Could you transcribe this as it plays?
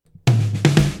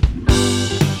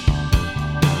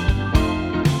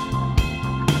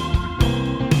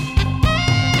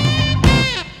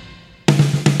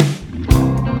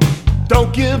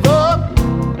give up.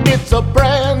 It's a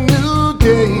brand new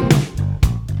day.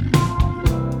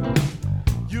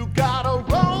 You gotta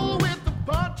roll with the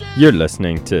punches. You're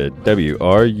listening to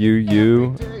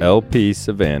WRUU LP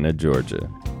Savannah, Georgia,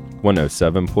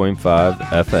 107.5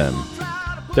 FM,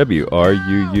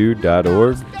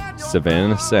 WRUU.org,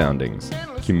 Savannah Soundings,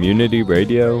 community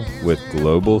radio with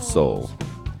global soul.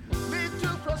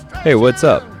 Hey, what's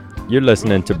up? You're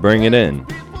listening to Bring It In,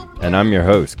 and I'm your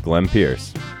host, Glenn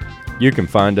Pierce. You can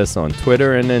find us on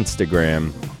Twitter and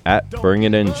Instagram at Bring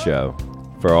It In Show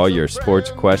for all your sports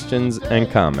questions and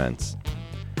comments.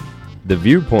 The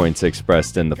viewpoints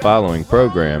expressed in the following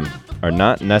program are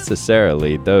not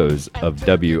necessarily those of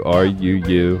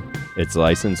WRUU, its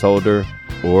license holder,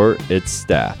 or its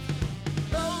staff.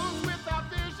 Those without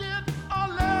vision are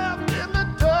left in the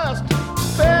dust.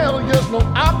 Failure's no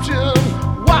option.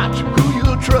 Watch who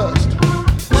you trust.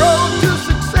 Road to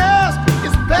success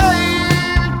is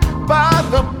paved by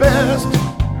the best.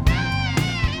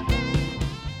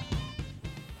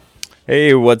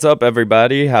 Hey, what's up,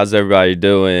 everybody? How's everybody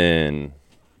doing?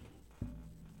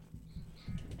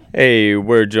 Hey,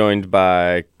 we're joined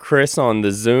by Chris on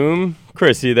the Zoom.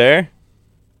 Chris, you there?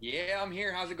 Yeah, I'm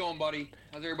here. How's it going, buddy?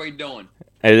 How's everybody doing?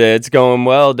 It's going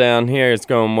well down here. It's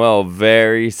going well.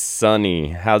 Very sunny.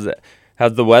 How's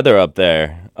the weather up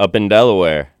there? Up in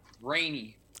Delaware?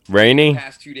 Rainy. Rainy? The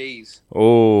past 2 days.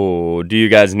 Oh, do you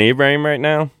guys need rain right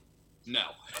now? No.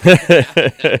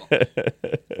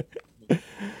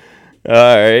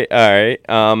 All right.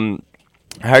 How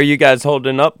are you guys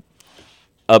holding up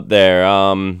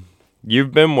there?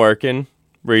 You've been working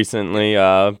recently.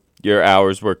 Your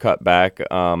hours were cut back.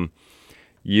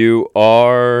 You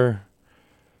are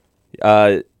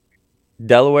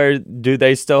Delaware. Do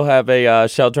they still have a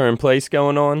shelter in place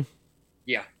going on?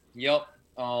 Yeah. Yep.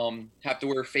 Have to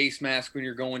wear a face mask when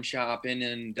you're going shopping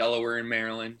in Delaware and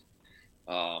Maryland.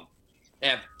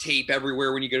 Have tape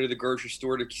everywhere when you go to the grocery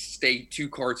store to stay 2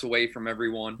 carts away from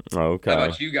everyone. Okay. How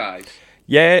about you guys?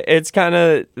 Yeah, it's kind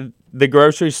of the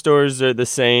grocery stores are the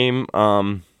same.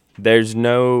 There's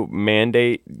no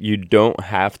mandate. You don't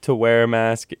have to wear a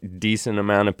mask. Decent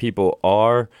amount of people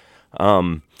are.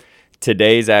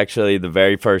 Today's actually the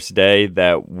very first day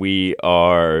that we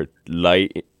are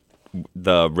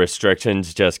the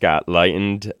restrictions just got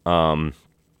lightened.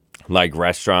 Like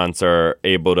restaurants are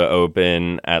able to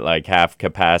open at like half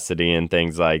capacity and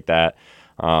things like that.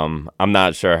 I'm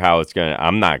not sure how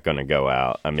I'm not gonna go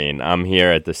out. I mean, I'm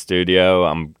here at the studio.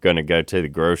 I'm gonna go to the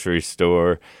grocery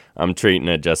store. I'm treating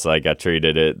it just like I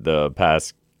treated it the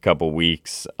past couple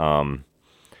weeks.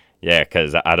 Yeah,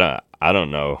 'cause I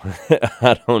don't know.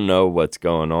 I don't know what's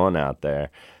going on out there.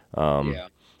 Yeah.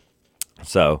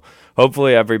 So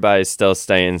hopefully everybody's still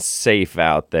staying safe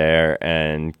out there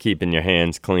and keeping your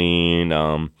hands clean.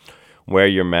 Wear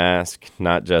your mask,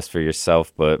 not just for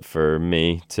yourself, but for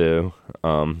me too,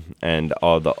 and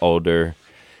all the older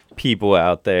people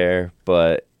out there.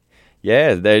 But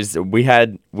yeah, we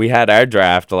had our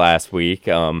draft last week.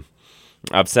 I've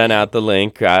sent out the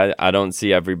link. I don't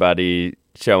see everybody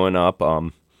showing up.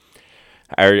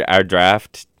 Our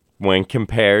draft, when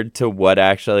compared to what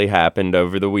actually happened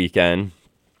over the weekend,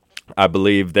 I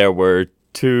believe there were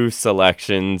 2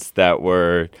 selections that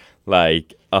were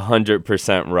like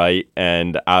 100% right,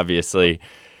 and obviously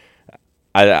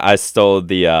I stole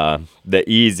the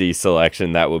easy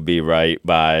selection that would be right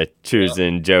by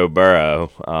choosing Joe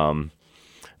Burrow.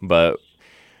 But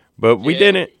we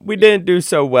didn't do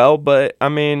so well. But I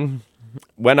mean,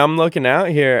 when I'm looking out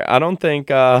here, I don't think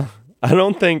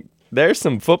there's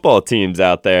some football teams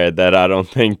out there that I don't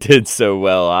think did so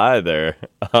well either.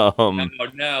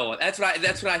 No, that's what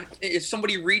I. If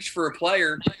somebody reached for a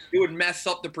player, it would mess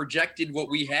up the projected what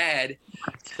we had.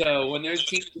 So when those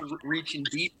teams were reaching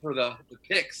deep for the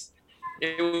picks,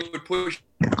 it would push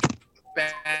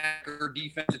back or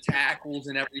defensive tackles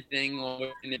and everything on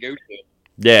what to go to.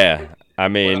 Yeah, I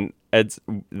mean, that's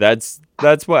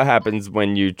what happens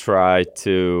when you try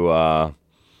to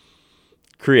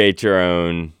create your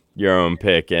own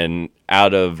pick, and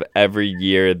out of every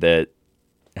year that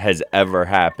has ever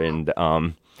happened,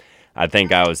 I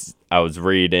think I was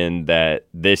reading that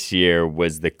this year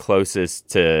was the closest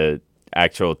to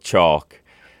actual chalk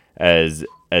as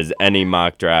any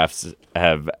mock drafts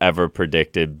have ever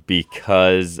predicted,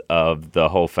 because of the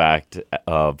whole fact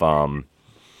of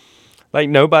like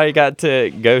nobody got to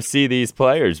go see these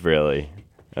players really.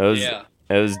 It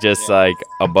was just like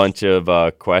a bunch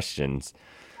of questions.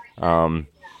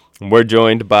 We're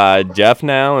joined by Jeff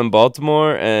now in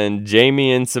Baltimore and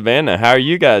Jamie in Savannah. How are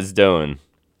you guys doing?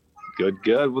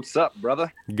 Good. What's up,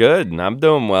 brother? Good. I'm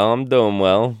doing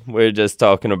well. We're just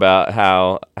talking about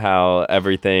how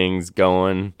everything's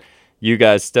going. You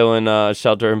guys still in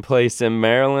shelter in place in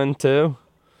Maryland too?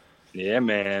 Yeah,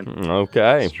 man.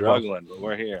 Okay. Struggling, but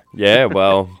we're here. Yeah,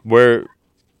 well,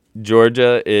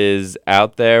 Georgia is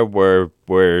out there. We're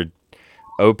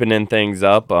opening things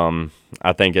up.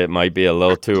 I think it might be a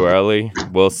little too early.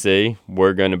 We'll see.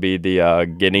 We're going to be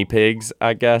the guinea pigs,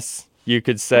 I guess you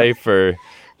could say, for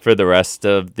the rest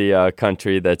of the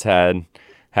country that's had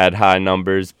high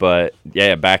numbers. But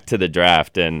yeah, back to the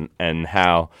draft and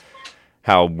how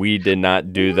we did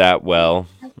not do that well.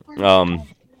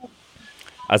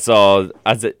 I saw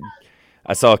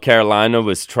Carolina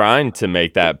was trying to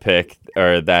make that pick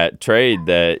or that trade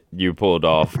that you pulled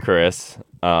off, Chris.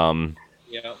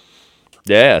 Yeah.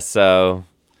 Yeah, so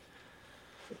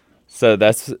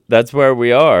that's where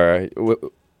we are.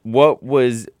 What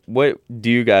do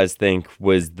you guys think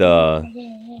was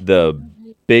the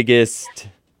biggest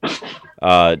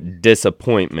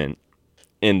disappointment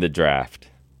in the draft?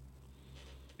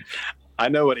 I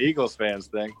know what Eagles fans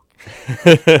think.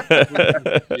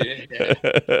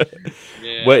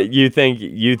 Yeah. What you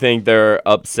think they're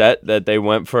upset that they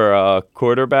went for a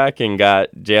quarterback and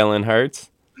got Jalen Hurts?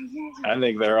 I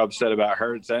think they're upset about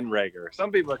Hurts and Rager.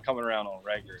 Some people are coming around on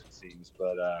Rager, it seems,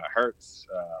 but Hurts,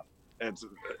 it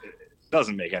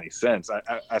doesn't make any sense.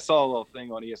 I saw a little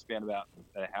thing on ESPN about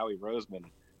Howie Roseman,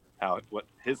 what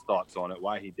his thoughts on it,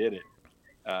 why he did it.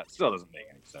 Still doesn't make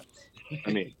any sense.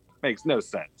 I mean, makes no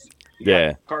sense.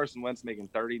 Yeah. Carson Wentz making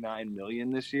 $39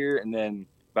 million this year, and then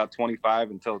about $25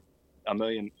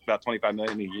 million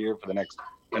a year for the next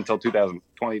until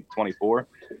 2024.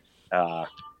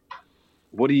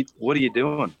 What are you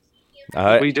doing?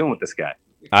 What are you doing with this guy?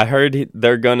 I heard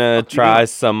they're gonna try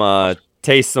some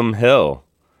Taysom Hill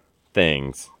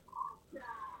things.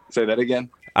 Say that again.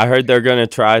 I heard they're gonna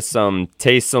try some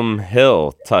Taysom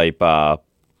Hill type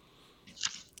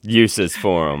uses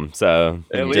for him. So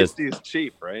At least he's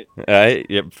cheap, right?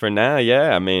 For now,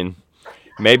 yeah. I mean,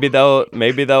 maybe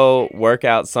they'll work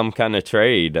out some kind of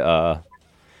trade. Yeah.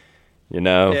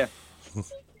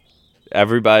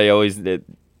 Everybody always.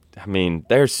 I mean,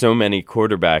 there's so many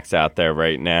quarterbacks out there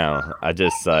right now. I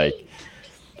just like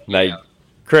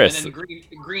Chris. And then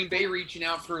Green Bay reaching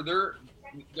out for their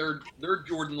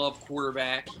Jordan Love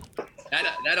quarterback.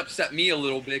 That upset me a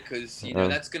little bit because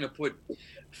that's going to put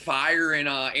fire in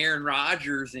Aaron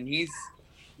Rodgers, and he's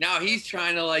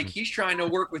trying to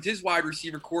work with his wide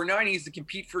receiver core. Now he needs to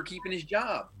compete for keeping his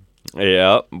job.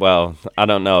 Yeah, well, I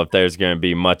don't know if there's going to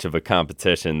be much of a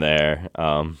competition there.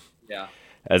 Yeah.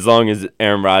 As long as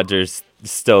Aaron Rodgers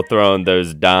still throwing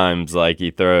those dimes like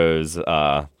he throws,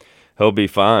 he'll be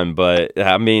fine. But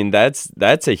I mean, that's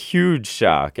a huge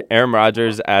shock. Aaron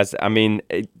Rodgers, I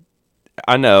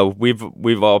know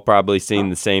we've all probably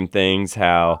seen the same things.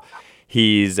 How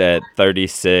he's at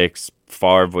 36,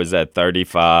 Favre was at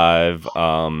 35.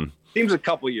 Seems a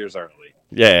couple years early.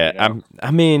 Yeah,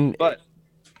 but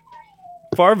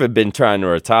Favre had been trying to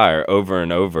retire over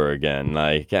and over again.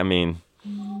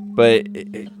 But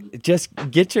just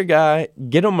get your guy,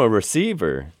 get him a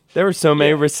receiver. There were so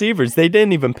many receivers. They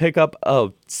didn't even pick up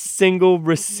a single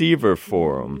receiver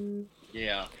for him.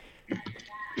 Yeah.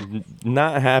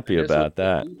 Not happy about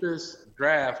that. The deepest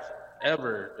draft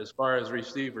ever as far as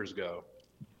receivers go.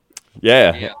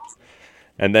 Yeah.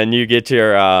 And then you get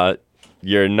your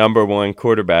number one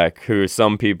quarterback, who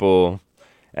some people,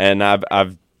 and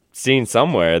I've seen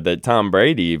somewhere that Tom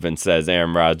Brady even says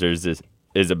Aaron Rodgers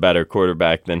is a better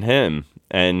quarterback than him,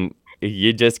 and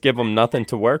you just give them nothing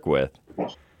to work with.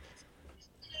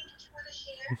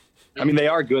 I mean, they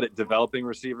are good at developing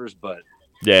receivers, but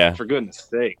yeah, for goodness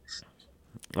sakes.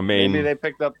 I mean, maybe they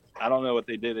picked up, I don't know what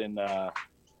they did in the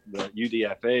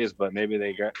UDFAs, but maybe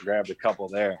they grabbed a couple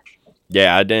there.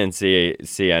 Yeah, I didn't see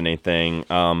anything.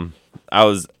 I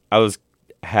was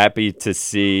happy to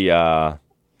see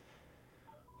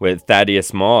with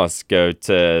Thaddeus Moss go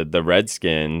to the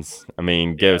Redskins. I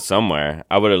mean, go somewhere.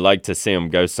 I would have liked to see him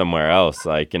go somewhere else,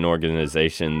 like an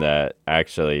organization that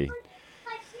actually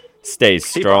stays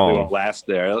strong. He probably won't last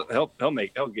there. He'll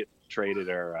get traded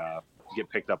or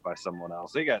get picked up by someone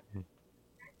else. They got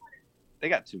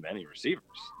too many receivers.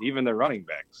 Even the running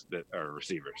backs that are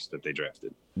receivers that they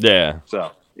drafted. Yeah.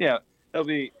 So yeah, he'll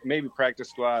be maybe practice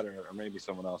squad or maybe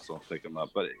someone else will pick him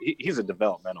up. But he's a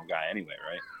developmental guy anyway,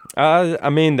 right? I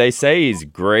mean, they say he's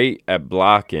great at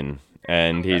blocking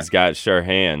and he's got sure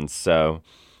hands. So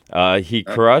he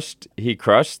crushed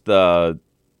the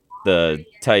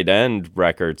tight end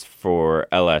records for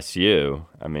LSU.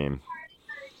 I mean,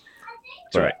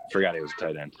 that's right. Forgot he was a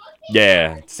tight end.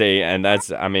 Yeah. See, and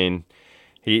that's, I mean,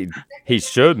 he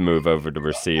should move over to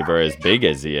receiver as big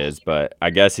as he is, but I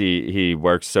guess he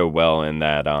works so well in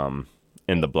that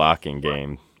in the blocking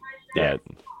game that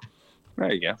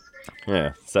There you go.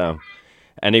 yeah. So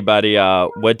anybody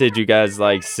what did you guys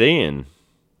like seeing?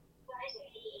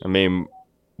 I mean,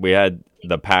 we had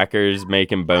the Packers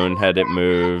making boneheaded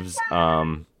moves.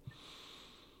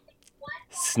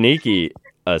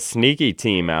 A sneaky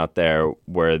team out there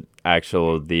were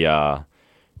the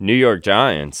New York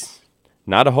Giants.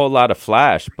 Not a whole lot of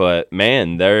flash, but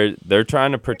man, they're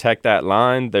trying to protect that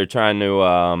line. They're trying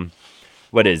to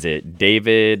what is it?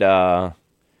 David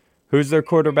who's their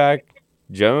quarterback?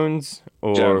 Jones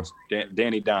or Jones,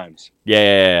 Danny Dimes.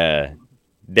 Yeah.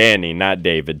 Danny, not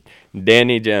David.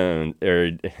 Danny Jones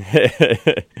or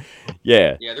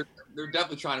yeah. Yeah, they're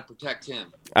definitely trying to protect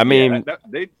him. I mean,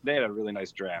 they had a really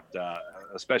nice draft,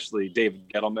 especially David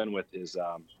Gettleman with his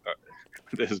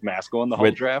mask on the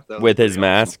whole draft. With his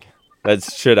mask.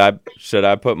 Should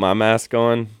I put my mask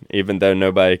on even though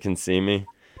nobody can see me?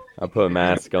 I put a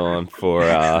mask on for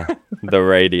the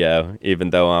radio, even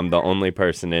though I'm the only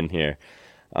person in here.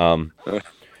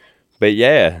 But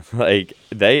yeah, like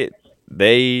I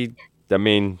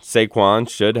mean, Saquon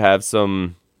should have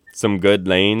some good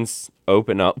lanes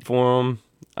open up for him.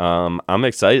 I'm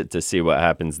excited to see what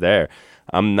happens there.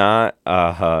 I'm not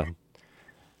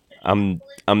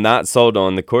sold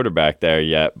on the quarterback there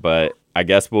yet, but I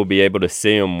guess we'll be able to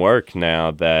see him work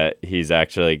now that he's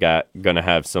actually gonna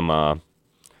have some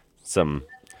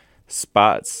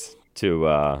spots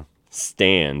to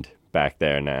stand back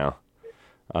there now.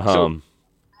 So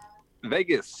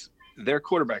Vegas, their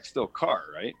quarterback's still Carr,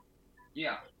 right?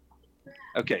 Yeah.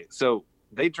 Okay, so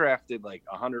they drafted like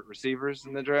 100 receivers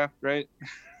in the draft, right?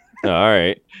 All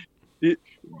right. Do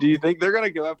you think they're gonna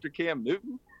go after Cam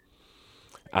Newton?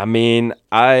 I mean,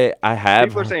 I have.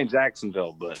 People are saying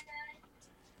Jacksonville, but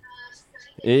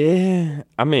yeah.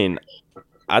 I mean,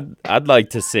 I'd like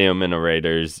to see him in a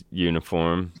Raiders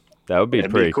uniform. That would be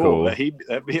pretty cool.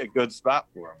 That'd be a good spot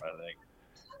for him, I think.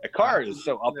 A Carr is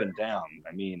so up and down.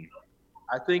 I mean,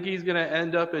 I think he's going to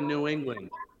end up in New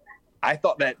England. I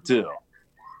thought that too.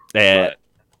 Yeah,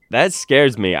 that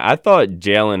scares me. I thought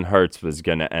Jalen Hurts was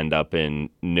going to end up in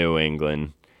New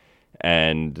England,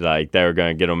 and like they were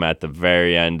going to get him at the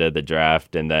very end of the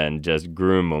draft and then just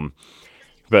groom him.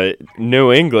 But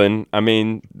New England, I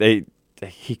mean,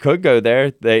 he could go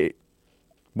there.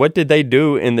 What did they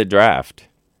do in the draft?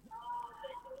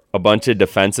 A bunch of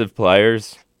defensive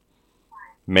players.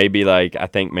 Maybe I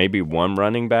think maybe one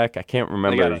running back. I can't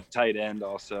remember. They got a tight end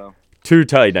also. 2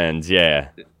 tight ends, yeah.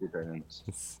 2 tight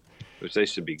ends, which they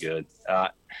should be good.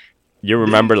 You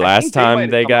remember last time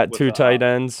they got with 2 tight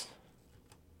ends?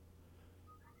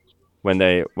 When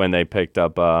they picked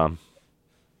up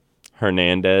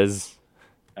Hernandez.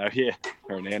 Oh yeah,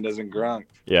 Hernandez and Gronk.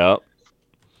 Yep.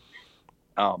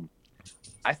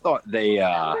 I thought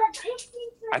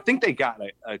I think they got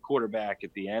a quarterback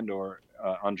at the end or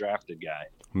undrafted guy.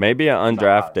 Maybe an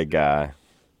undrafted guy.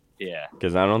 Yeah.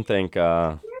 Because I don't think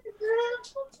I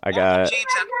got.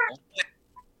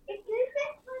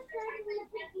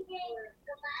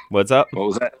 What's up? What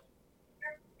was that?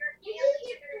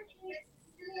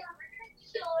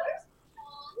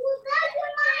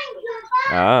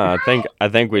 I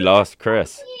think we lost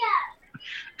Chris.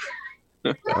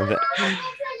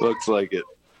 Looks like it.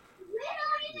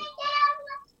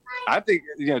 I think,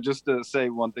 just to say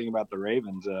one thing about the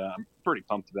Ravens, I'm pretty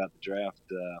pumped about the draft.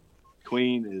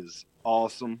 Queen is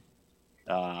awesome.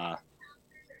 I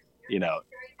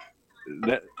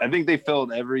think they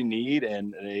filled every need,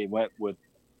 and they went with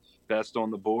best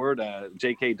on the board.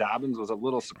 J.K. Dobbins was a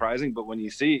little surprising, but when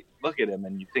you look at him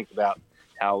and you think about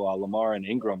how Lamar and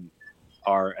Ingram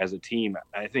are as a team,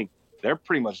 I think they're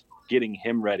pretty much getting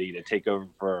him ready to take over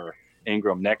for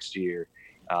Ingram next year.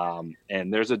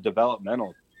 And there's a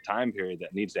developmental time period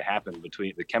that needs to happen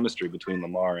between the chemistry between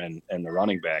Lamar and the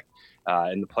running back.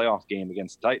 In the playoff game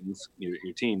against the Titans,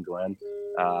 your team, Glenn,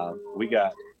 we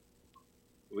got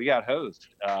hosed.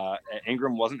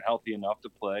 Ingram wasn't healthy enough to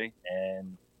play,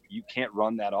 and you can't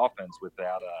run that offense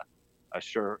without a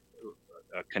sure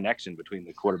connection between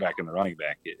the quarterback and the running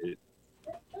back.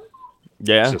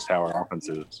 Yeah, it's just how our offense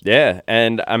is. Yeah,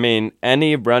 and I mean,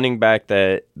 any running back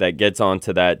that gets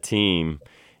onto that team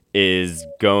is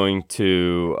going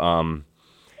to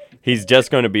he's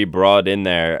just going to be brought in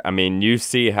there. I mean, you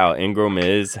see how Ingram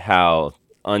is, how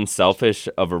unselfish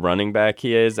of a running back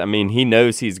he is. I mean, he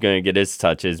knows he's going to get his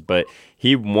touches, but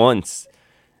he wants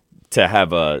to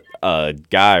have a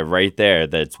guy right there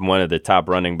that's one of the top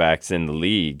running backs in the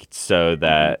league so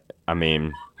that, I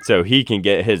mean, so he can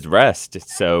get his rest.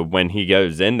 So when he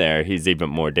goes in there, he's even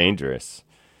more dangerous.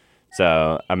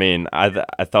 So I mean,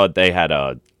 I thought they had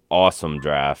a awesome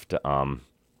draft.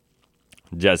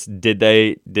 Just did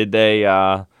they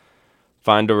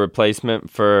find a replacement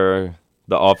for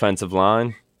the offensive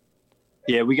line?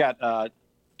 Yeah, we got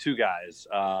 2 guys.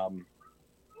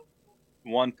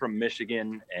 One from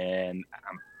Michigan, and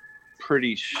I'm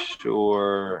pretty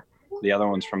sure the other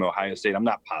one's from Ohio State. I'm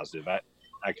not positive. I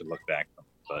could look back,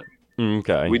 but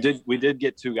Okay. we did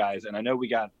get 2 guys, and I know we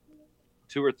got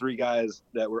 2 or 3 guys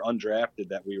that were undrafted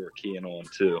that we were keying on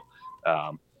too.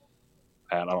 I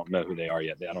don't know who they are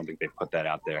yet. I don't think they put that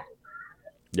out there.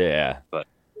 Yeah. But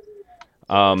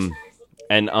and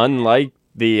unlike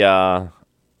the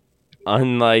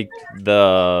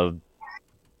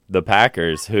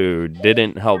Packers, who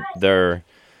didn't help their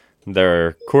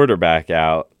quarterback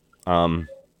out,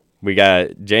 we got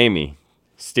Jamie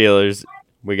Steelers.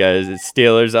 We got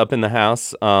Steelers up in the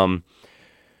house.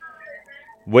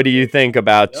 What do you think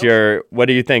about your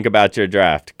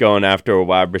draft, going after a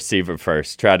wide receiver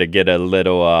first? Try to get a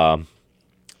little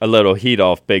heat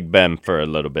off Big Ben for a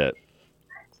little bit.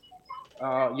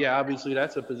 Yeah, obviously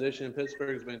that's a position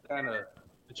Pittsburgh's been kind of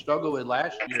struggled with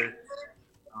last year.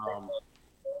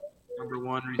 Number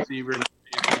 1 receiver.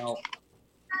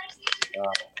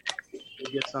 We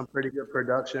get some pretty good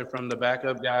production from the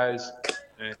backup guys.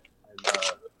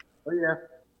 But yeah,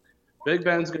 Big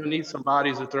Ben's going to need some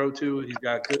bodies to throw to. He's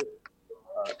got good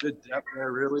depth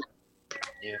there, really.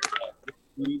 And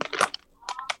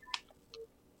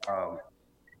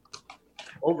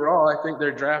overall, I think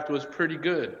their draft was pretty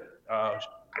good. Got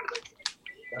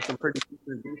some pretty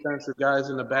decent defensive guys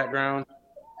in the background.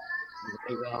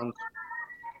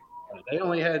 They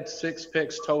only had 6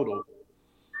 picks total.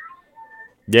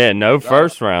 Yeah, no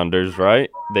first rounders, right?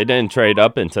 They didn't trade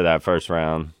up into that first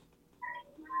round.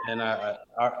 And I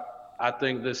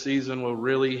think this season will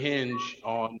really hinge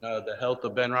on the health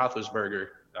of Ben Roethlisberger.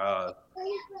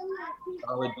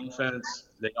 Solid defense,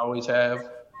 they always have.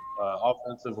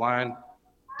 Offensive line,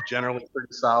 generally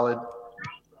pretty solid.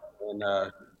 And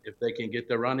if they can get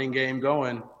the running game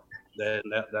going, then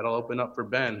that'll open up for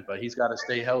Ben. But he's got to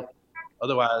stay healthy.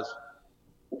 Otherwise,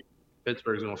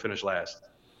 Pittsburgh's going to finish last.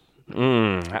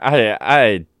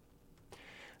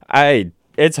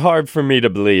 It's hard for me to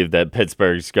believe that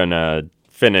Pittsburgh's gonna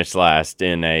finish last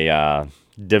in a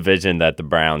division that the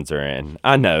Browns are in.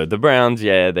 I know the Browns,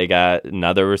 yeah, they got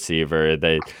another receiver.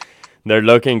 They're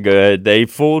looking good. They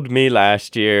fooled me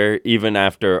last year. Even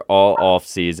after all off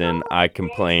season, I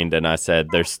complained and I said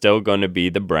they're still going to be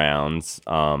the Browns.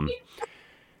 I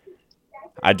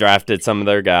drafted some of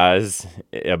their guys,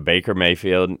 Baker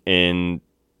Mayfield, in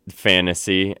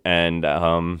fantasy, and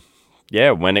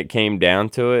yeah, when it came down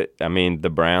to it, I mean, the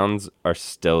Browns are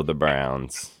still the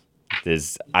Browns.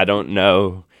 I don't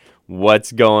know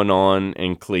what's going on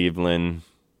in Cleveland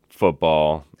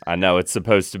football. I know it's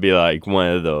supposed to be like one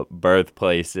of the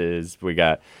birthplaces.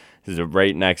 This is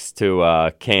right next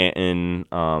to Canton.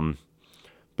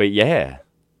 But yeah,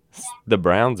 the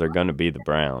Browns are going to be the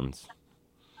Browns.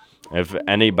 If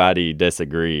anybody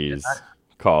disagrees,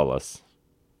 call us.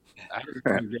 I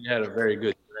don't think they had a very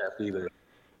good draft either.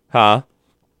 Huh?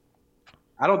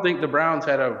 I don't think the Browns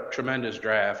had a tremendous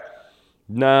draft.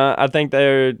 No, I think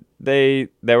they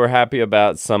were happy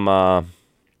about some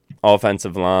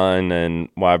offensive line and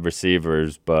wide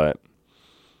receivers, but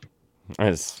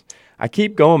I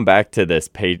keep going back to this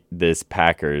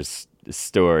Packers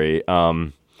story.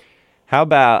 How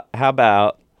about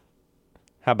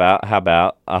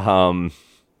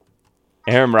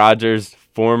Aaron Rodgers,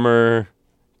 former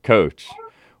coach?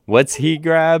 What's he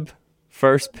grab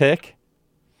first pick?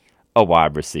 A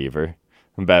wide receiver.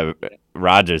 But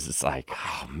Rodgers is like,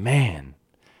 oh man,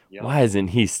 why isn't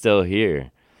he still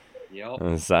here?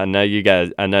 Yep. So I know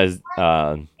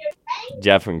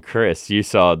Jeff and Chris, you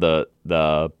saw the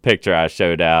picture I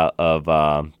showed out of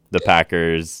the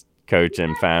Packers coach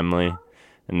and family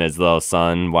and his little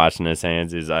son washing his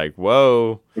hands. He's like,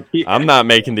 whoa, I'm not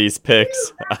making these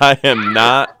picks. I am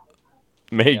not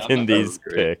making these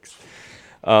picks.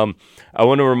 I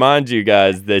want to remind you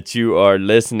guys that you are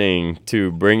listening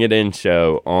to Bring It In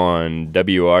Show on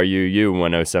WRUU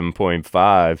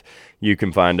 107.5. You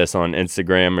can find us on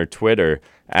Instagram or Twitter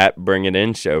at Bring It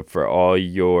In Show for all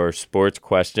your sports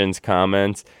questions,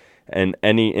 comments, and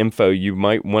any info you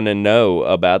might want to know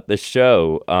about the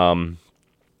show.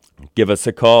 Give us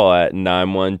a call at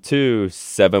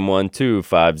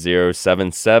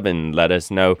 912-712-5077. Let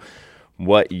us know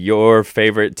what your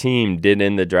favorite team did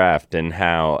in the draft and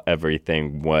how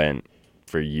everything went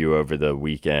for you over the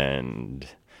weekend.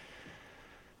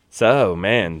 So,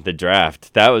 man, the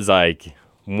draft, that was like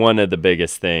one of the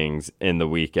biggest things in the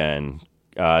weekend.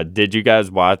 Did you guys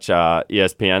watch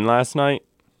ESPN last night?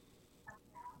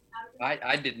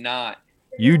 I did not.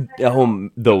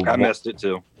 I missed it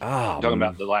too. Oh, Talking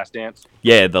about The Last Dance.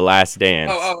 yeah, The Last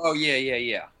Dance. Oh,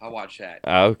 yeah. I watched that.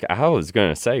 Okay, I was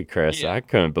gonna say, Chris, Yeah. I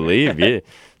couldn't believe you.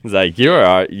 It's like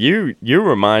you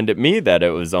reminded me that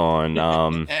it was on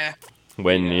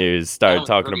when Yeah. you That started was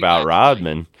talking great about last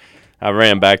Rodman. I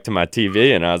ran back to my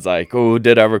TV and I was like, "Oh,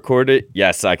 did I record it?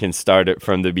 Yes, I can start it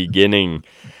from the beginning."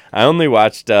 I only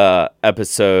watched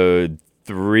episode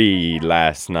 3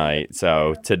 last night,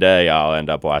 so today I'll end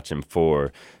up watching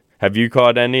 4. Have you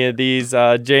caught any of these,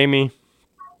 Jamie?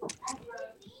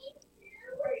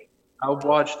 I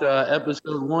watched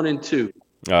episode 1 and 2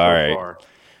 All right. far.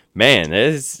 Man,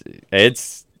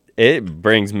 it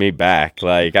brings me back.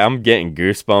 Like I'm getting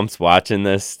goosebumps watching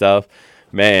this stuff.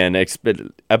 Man,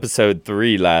 episode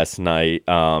 3 last night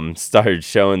started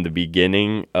showing the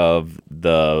beginning of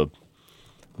the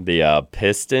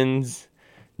Pistons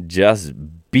just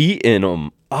beating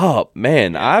them up.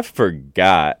 Man, I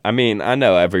forgot. I mean, I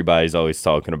know everybody's always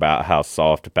talking about how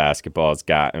soft basketball's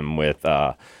gotten with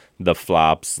the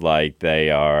flops, like they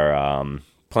are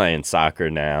playing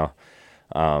soccer now.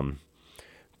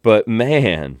 But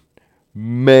man,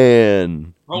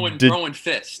 Throwing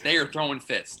fists. They are throwing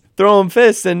fists. throwing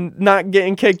fists and not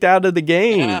getting kicked out of the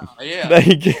game. Yeah.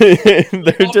 Like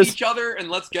they're Bump just each other and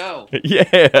let's go.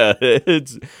 yeah.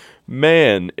 It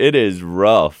is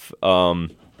rough.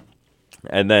 And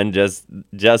then just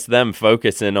them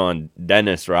focusing on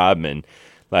Dennis Rodman,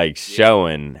 like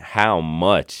showing how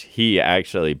much he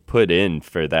actually put in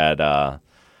for that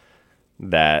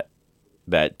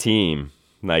team.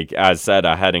 Like I said,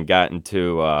 I hadn't gotten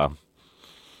to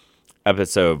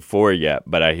episode 4 yet,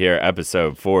 but I hear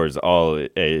episode 4 is all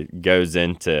it goes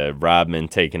into Rodman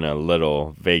taking a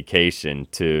little vacation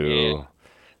to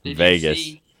Did Vegas. you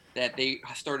see that they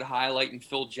started highlighting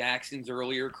Phil Jackson's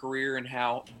earlier career and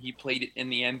how he played in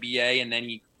the NBA and then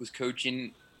he was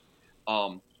coaching?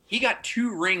 He got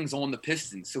 2 rings on the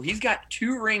Pistons. So he's got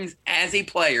 2 rings as a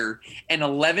player and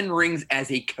 11 rings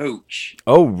as a coach.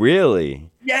 Oh, really?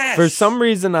 Yes. For some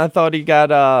reason, I thought he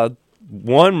got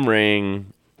 1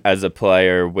 ring as a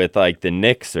player with like the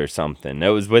Knicks or something. It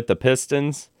was with the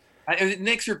Pistons. It was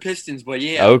Knicks or Pistons, but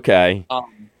yeah. Okay.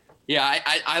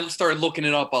 I started looking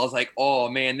it up. I was like, oh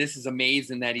man, this is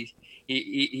amazing that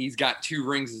he's got 2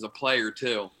 rings as a player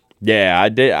too. Yeah,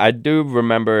 I do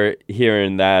remember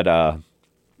hearing that.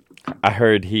 I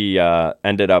heard he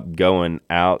ended up going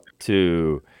out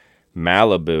to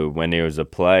Malibu when he was a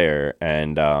player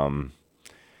and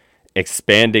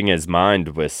expanding his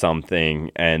mind with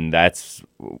something, and that's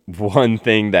one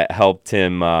thing that helped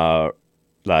him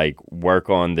like work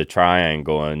on the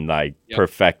triangle and like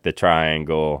perfect the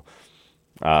triangle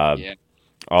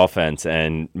offense.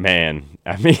 And man,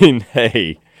 I mean,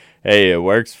 hey, it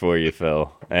works for you,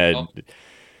 Phil, and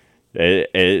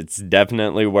it's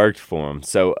definitely worked for him.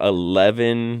 So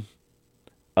 11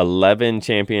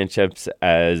 championships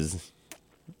as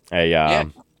a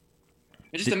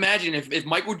Just imagine if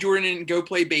Michael Jordan didn't go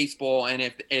play baseball and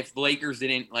if the Lakers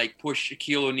didn't like push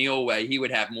Shaquille O'Neal away, he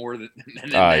would have more than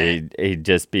that. He'd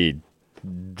just be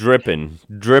dripping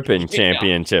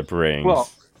championship rings. Well,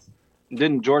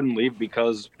 didn't Jordan leave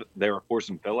because they were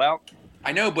forcing Phil out?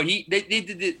 I know, but they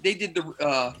did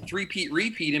the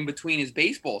repeat in between his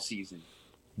baseball season.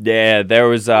 Yeah, there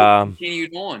was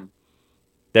Continued on.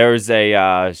 there was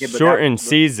a shortened that-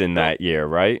 season that year,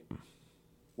 right?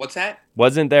 What's that?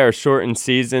 Wasn't there a shortened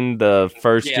season the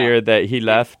first year that he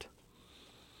left?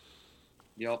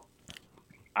 Yep.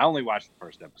 I only watched the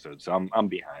first episode, so I'm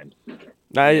behind.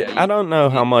 I don't know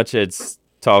how much it's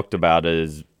talked about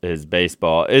as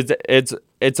baseball.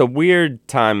 It's a weird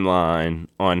timeline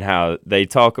on how they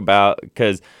talk about,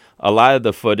 because a lot of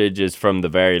the footage is from the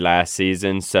very last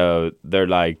season, so they're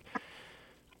like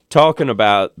talking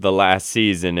about the last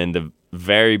season in the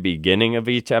very beginning of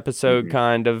each episode,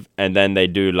 kind of, and then they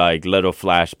do like little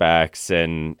flashbacks,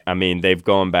 and I mean they've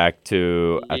gone back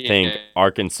to I think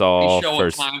Arkansas They show for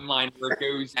a timeline where it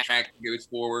goes back, goes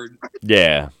forward.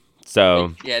 yeah.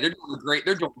 So Yeah, they're doing great.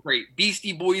 They're doing great.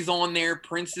 Beastie Boys on there,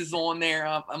 Prince is on there.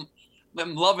 I'm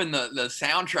loving the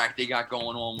soundtrack they got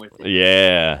going on with it.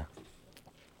 yeah,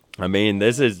 I mean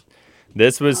this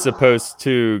was supposed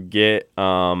to get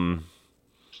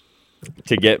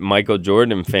Michael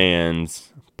Jordan fans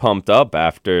pumped up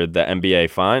after the NBA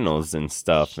finals and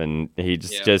stuff, and he's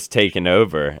just taken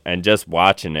over, and just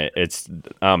watching it, it's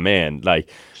oh man, like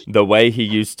the way he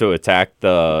used to attack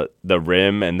the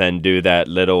rim and then do that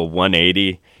little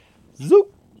 180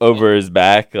 zoop over his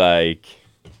back, like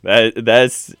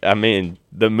that's I mean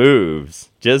the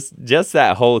moves, just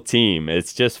that whole team,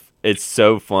 it's just it's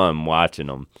so fun watching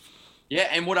them. Yeah,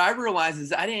 and what I realized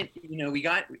is I didn't,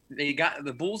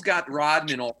 the Bulls got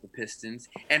Rodman off the Pistons,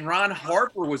 and Ron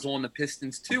Harper was on the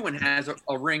Pistons too, and has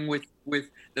a ring with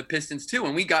the Pistons too,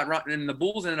 and and the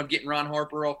Bulls ended up getting Ron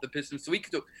Harper off the Pistons, so we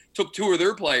took two of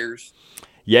their players.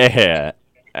 Yeah,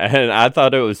 and I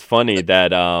thought it was funny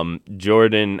that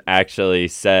Jordan actually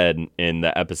said in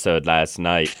the episode last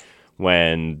night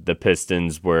when the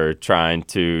Pistons were trying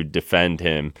to defend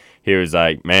him, he was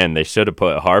like, man, they should have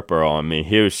put Harper on me.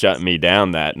 He was shutting me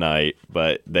down that night,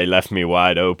 but they left me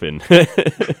wide open.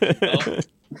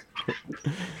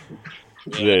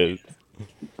 Yeah.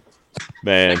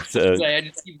 Man, so, I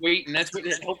just keep waiting. That's what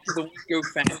helps the week go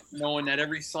fast, knowing that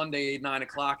every Sunday at 9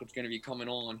 o'clock it's going to be coming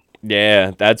on.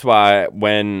 yeah, that's why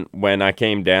when I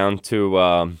came down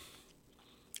to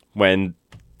when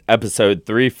episode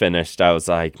 3 finished, I was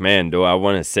like, man, do I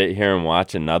want to sit here and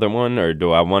watch another one, or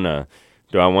do I want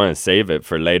to save it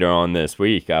for later on this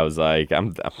week? I was like,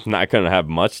 I'm not going to have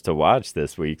much to watch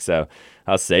this week, so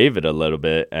I'll save it a little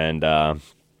bit. And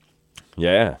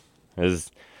yeah,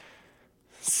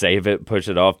 save it, push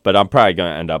it off. But I'm probably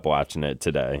going to end up watching it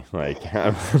today. Like,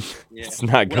 it's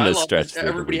not going to stretch.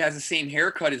 Everybody has the same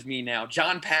haircut as me now.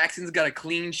 John Paxson's got a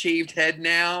clean shaved head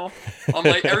now. I'm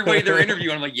like, everybody they're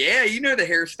interviewing, I'm like, yeah, you know the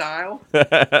hairstyle.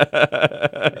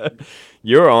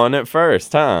 You're on it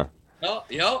first, huh? Oh,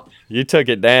 yep. You took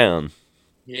it down.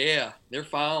 Yeah, they're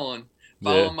following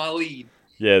my lead.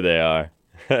 Yeah, they are.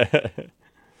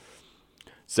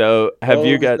 So,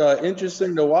 you got? It's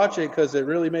interesting to watch it because it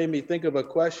really made me think of a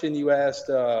question you asked.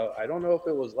 I don't know if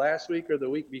it was last week or the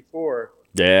week before.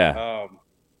 Yeah.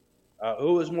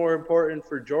 Who was more important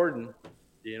for Jordan?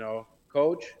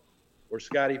 Coach or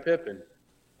Scottie Pippen?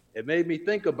 It made me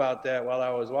think about that while I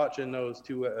was watching those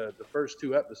the first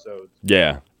 2 episodes.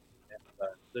 Yeah.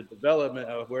 The development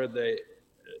of where the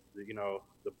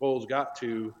Bulls got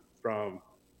to from,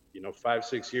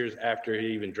 5-6 years after he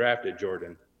even drafted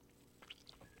Jordan.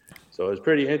 So it's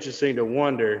pretty interesting to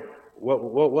wonder who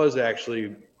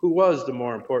was the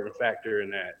more important factor in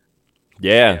that.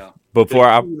 Yeah.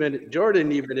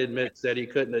 Jordan even admits that he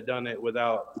couldn't have done it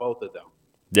without both of them.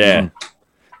 Yeah.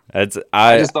 I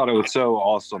just thought it was so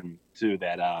awesome too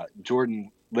that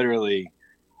Jordan literally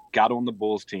got on the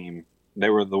Bulls team. They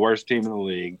were the worst team in the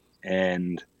league,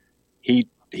 and he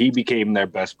became their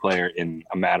best player in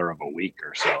a matter of a week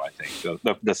or so. I think so.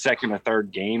 The second or third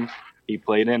game he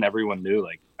played in, everyone knew,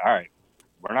 like, all right,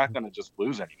 we're not going to just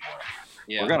lose anymore.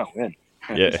 Yeah. We're going to win.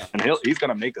 Yeah. And he's going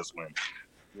to make us win.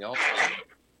 Yep.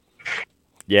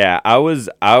 Yeah, I was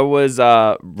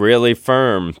really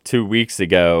firm 2 weeks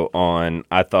ago on,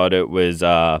 I thought it was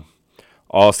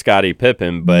all Scottie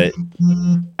Pippen, but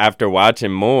after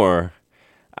watching more,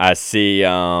 I see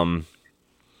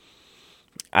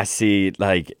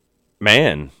like,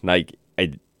 man, like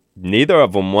neither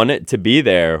of them wanted to be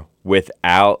there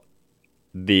without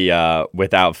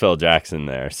Phil Jackson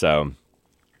there. So,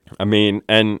 I mean,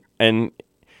 and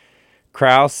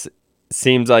Krause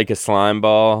seems like a slime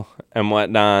ball and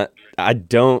whatnot. I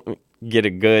don't get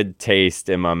a good taste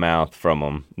in my mouth from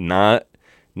him. Not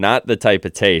the type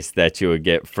of taste that you would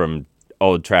get from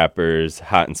Old Trapper's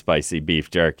hot and spicy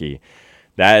beef jerky.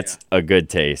 That's a good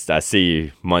taste. I see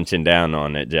you munching down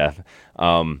on it, Jeff.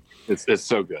 It's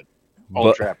so good.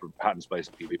 Old Trapper hot and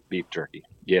spicy beef jerky.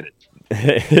 Get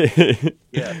it.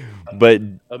 Yeah. But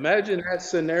imagine that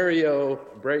scenario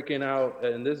breaking out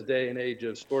in this day and age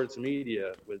of sports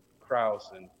media with Krause,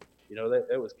 and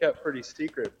it was kept pretty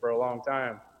secret for a long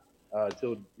time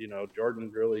until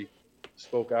Jordan really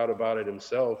spoke out about it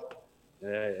himself,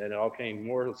 and it all came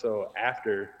more so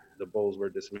after the Bulls were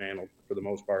dismantled for the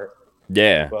most part.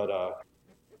 Yeah. But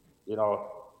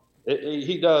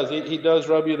he does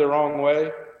rub you the wrong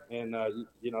way, and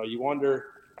you wonder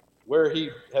where he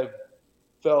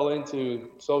fell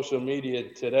into social media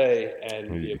today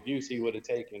and the abuse he would have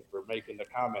taken for making the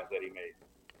comment that he made.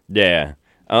 Yeah.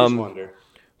 Just wonder.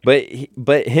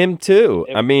 But him too.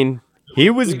 I mean, he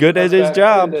was good at his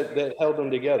job. That held them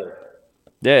together.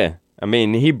 Yeah. I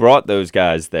mean, he brought those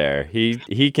guys there.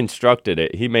 He constructed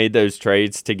it. He made those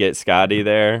trades to get Scottie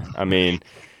there. I mean,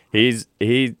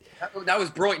 that was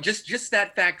brilliant. Just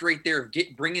that fact right there of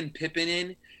bringing Pippen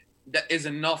in, that is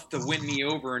enough to win me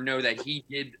over and know that he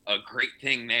did a great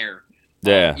thing there.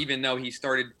 Yeah. Even though he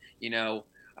started, I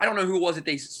don't know who it was that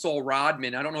they saw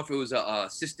Rodman. I don't know if it was a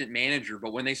assistant manager,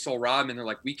 but when they saw Rodman, they're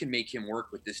like, we can make him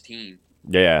work with this team.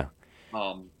 Yeah.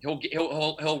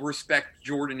 He'll respect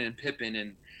Jordan and Pippen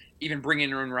and even bringing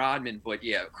in Rodman. But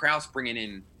yeah, Krause bringing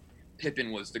in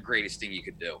Pippen was the greatest thing you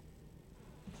could do.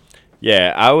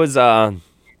 Yeah, I was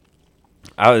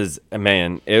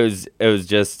man, it was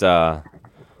just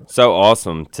so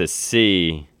awesome to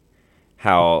see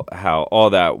how all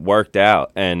that worked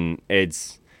out. And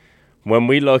it's when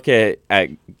we look at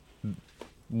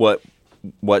what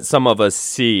some of us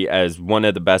see as one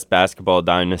of the best basketball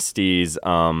dynasties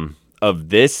of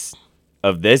this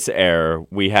era,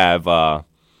 we have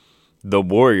the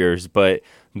Warriors. But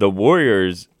the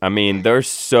Warriors, I mean, they're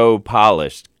so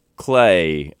polished.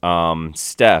 Clay,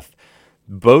 Steph,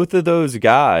 both of those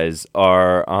guys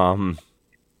are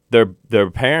their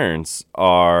parents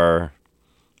are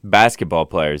basketball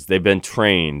players. They've been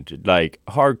trained like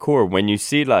hardcore. When you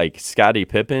see like Scottie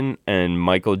Pippen and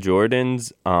Michael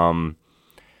Jordan's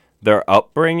their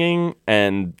upbringing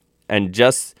and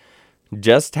just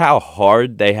how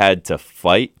hard they had to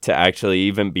fight to actually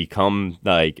even become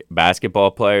like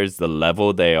basketball players, the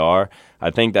level they are,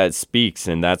 I think that speaks,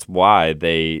 and that's why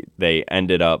they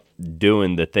ended up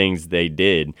doing the things they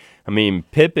did. I mean,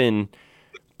 Pippen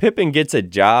gets a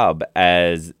job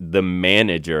as the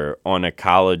manager on a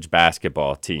college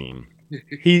basketball team.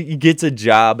 He gets a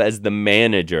job as the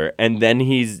manager, and then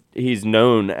he's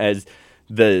known as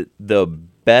the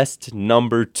best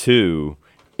number 2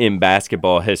 in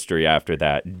basketball history after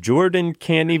that. Jordan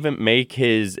can't even make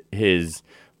the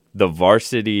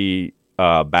varsity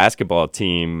basketball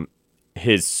team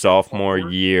his sophomore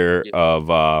year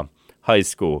of high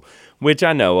school, which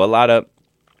I know a lot of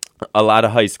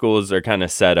high schools are kind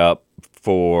of set up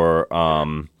for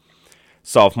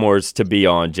sophomores to be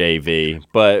on JV.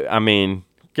 But I mean,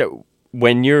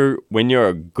 when you're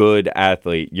a good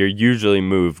athlete, you're usually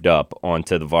moved up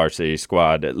onto the varsity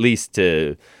squad, at least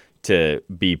to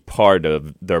be part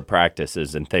of their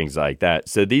practices and things like that.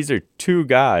 So these are 2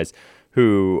 guys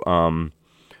who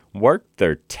worked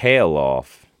their tail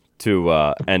off to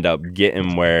end up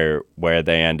getting where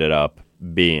they ended up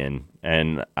being,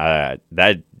 and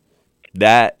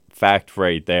that fact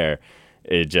right there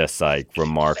is just like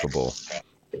remarkable.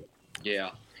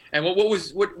 Yeah. And what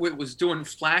was doing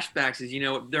flashbacks is,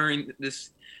 during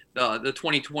this the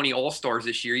 2020 All-Stars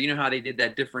this year, how they did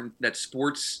that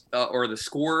sports or the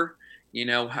score,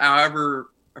 however,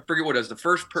 I forget what it was, the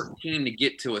first team to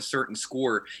get to a certain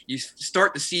score, you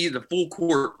start to see the full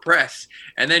court press,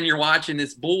 and then you're watching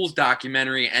this Bulls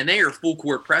documentary and they are full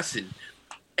court pressing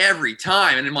every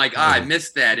time, and I'm like, I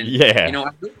missed that. And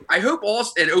I hope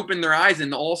it opened their eyes in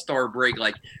the All-Star break,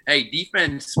 like, hey,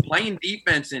 playing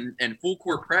defense and full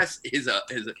court press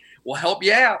will help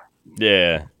you out.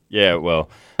 Yeah, well,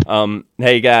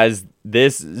 hey guys,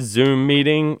 this Zoom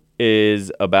meeting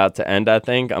is about to end. I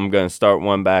think I'm going to start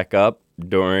one back up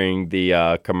during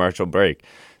the commercial break.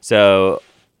 So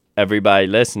everybody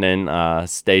listening,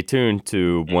 stay tuned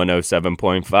to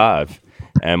 107.5.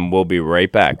 And we'll be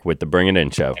right back with the Bring It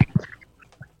In show.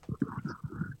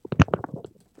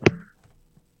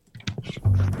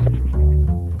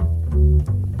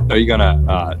 Are you going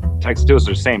to text to us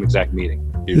or same exact meeting?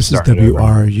 This is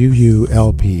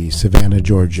WRUU-LP, Savannah,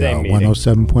 Georgia,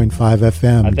 107.5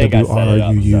 FM,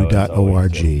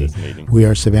 WRUU.org. We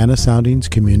are Savannah Soundings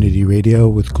Community Radio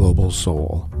with Global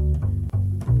Soul.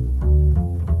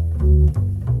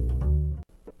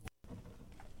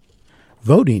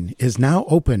 Voting is now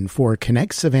open for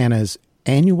Connect Savannah's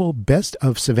annual Best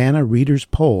of Savannah Readers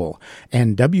Poll,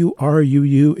 and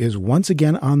WRUU is once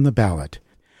again on the ballot.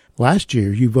 Last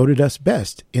year, you voted us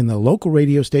best in the local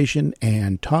radio station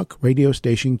and talk radio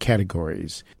station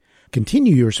categories.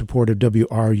 Continue your support of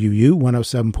WRUU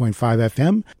 107.5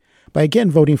 FM by again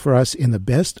voting for us in the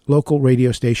Best Local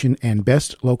Radio Station and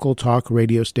Best Local Talk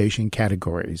Radio Station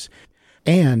categories.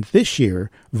 And this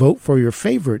year, vote for your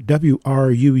favorite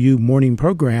WRUU morning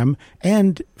program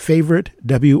and favorite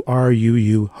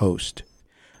WRUU host.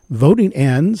 Voting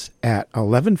ends at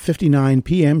 11:59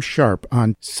 p.m. sharp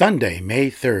on Sunday,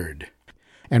 May 3rd,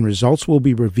 and results will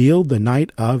be revealed the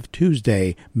night of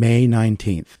Tuesday, May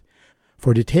 19th.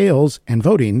 For details and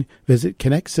voting, visit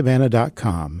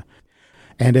connectsavannah.com.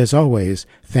 And as always,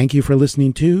 thank you for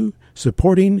listening to,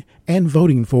 supporting, and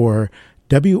voting for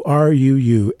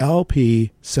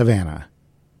WRUU-LP Savannah.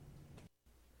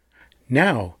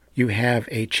 Now you have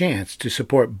a chance to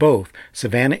support both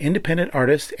Savannah Independent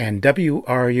Artists and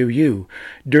WRUU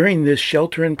during this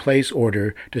shelter-in-place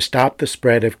order to stop the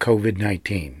spread of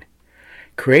COVID-19.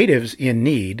 Creatives in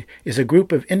Need is a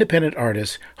group of independent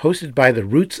artists hosted by the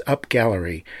Roots Up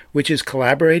Gallery, which is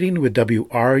collaborating with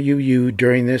WRUU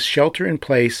during this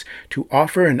shelter-in-place to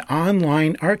offer an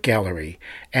online art gallery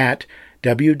at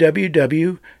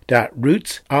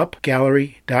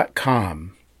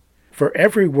www.rootsupgallery.com. For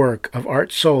every work of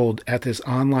art sold at this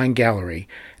online gallery,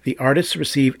 the artists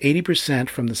receive 80%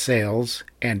 from the sales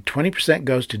and 20%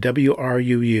 goes to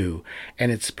WRUU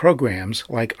and its programs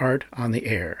like Art on the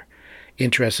Air.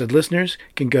 Interested listeners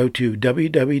can go to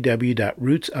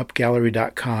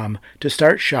www.rootsupgallery.com to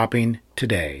start shopping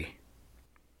today.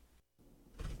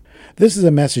 This is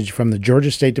a message from the Georgia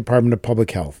State Department of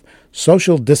Public Health.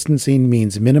 Social distancing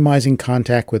means minimizing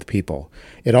contact with people.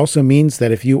 It also means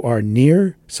that if you are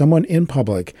near someone in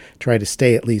public, try to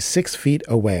stay at least 6 feet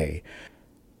away.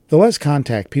 The less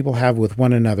contact people have with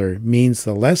one another means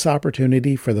the less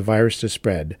opportunity for the virus to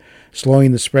spread.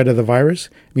 Slowing the spread of the virus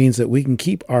means that we can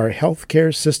keep our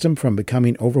healthcare system from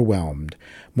becoming overwhelmed.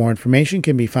 More information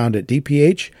can be found at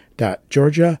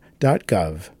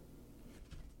dph.georgia.gov.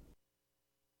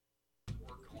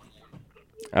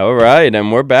 All right,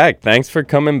 and we're back. Thanks for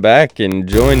coming back and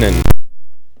joining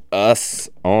us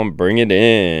on Bring It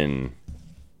In.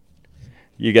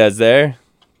 You guys there?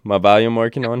 My volume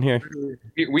working on here?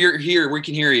 We're here. We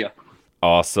can hear you.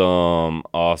 Awesome.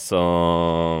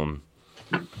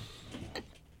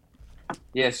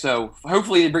 Yeah, so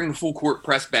hopefully they bring the full court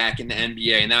press back in the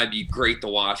NBA, and that would be great to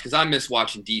watch because I miss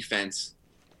watching defense.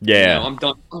 Yeah. I'm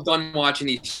done watching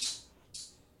these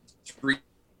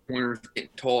three-pointers getting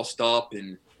tossed up,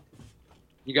 and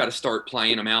you got to start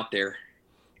playing them out there.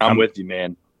 I'm with you,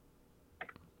 man.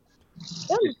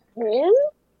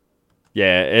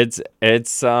 Yeah,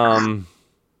 it's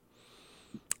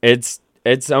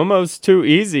almost too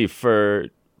easy for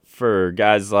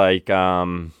guys like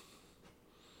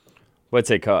what's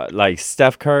it called? Like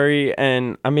Steph Curry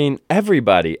and I mean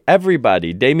everybody.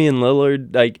 Damian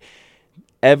Lillard, like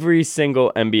every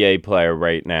single NBA player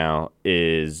right now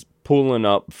is pulling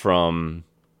up from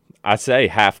I say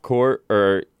half court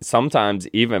or sometimes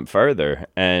even further.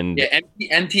 And yeah,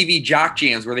 MTV Jock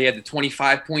Jams where they had the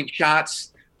 25-point shots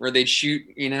where they'd shoot,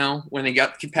 when they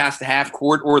got past the half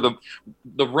court, or the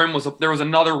rim there was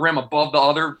another rim above the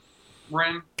other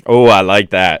rim. Oh, I like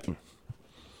that.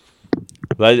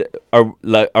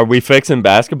 Are we fixing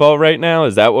basketball right now?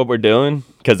 Is that what we're doing?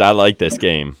 Because I like this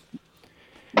game.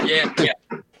 Yeah.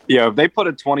 Yeah, if they put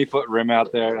a 20-foot rim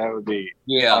out there, that would be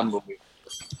unbelievable.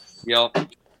 Yep.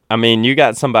 I mean, you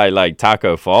got somebody like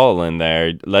Taco Fall in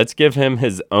there. Let's give him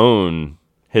his own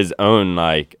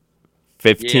like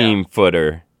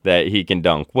 15-footer that he can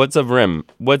dunk. What's a rim?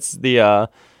 What's the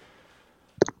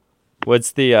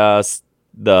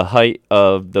height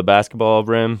of the basketball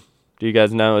rim? Do you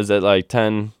guys know? Is it like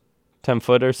 10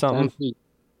 foot or something? 10 feet.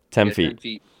 10 feet. 10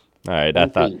 feet. All right, I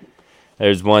thought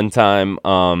there's one time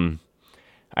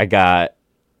it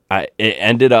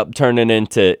ended up turning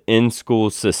into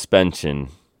in-school suspension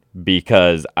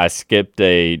because I skipped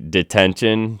a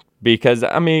detention because,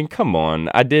 I mean, come on.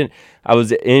 I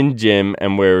was in gym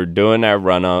and we were doing our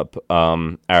run-up,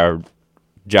 our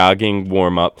jogging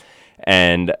warm-up,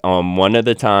 and one of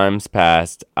the times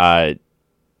passed, I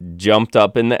jumped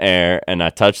up in the air and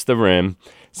I touched the rim,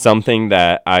 something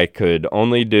that I could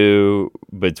only do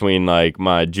between, like,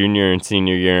 my junior and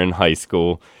senior year in high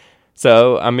school.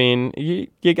 So, I mean, you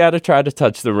got to try to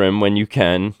touch the rim when you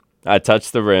can. I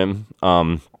touched the rim.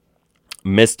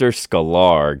 Mr.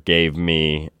 Scalar gave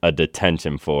me a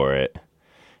detention for it.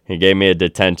 He gave me a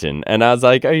detention. And I was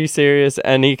like, are you serious?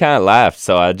 And he kind of laughed.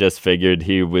 So I just figured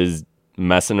he was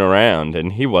messing around.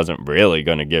 And he wasn't really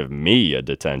going to give me a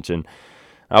detention.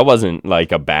 I wasn't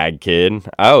like a bad kid.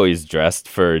 I always dressed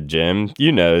for gym.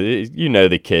 You know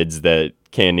the kids that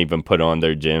can't even put on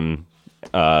their gym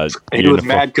he was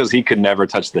mad because he could never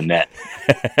touch the net.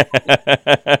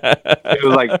 It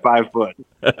was like 5 foot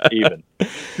even.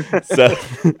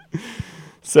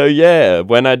 So yeah,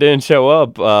 when I didn't show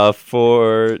up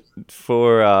for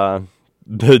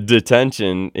the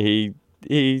detention, he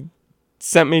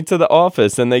sent me to the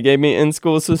office and they gave me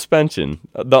in-school suspension.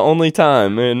 The only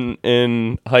time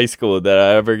in high school that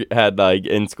I ever had like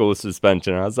in-school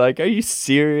suspension. I was like, "Are you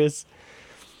serious?"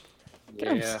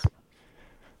 Yeah.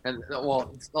 And I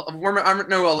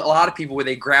know a lot of people where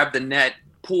they grab the net,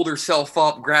 pull themselves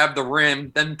up, grab the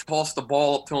rim, then toss the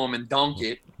ball up to them and dunk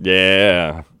it.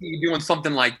 Yeah. You doing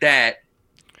something like that?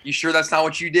 You sure that's not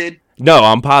what you did? No,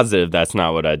 I'm positive that's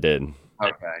not what I did.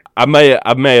 Okay. I may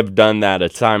have done that a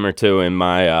time or two in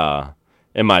my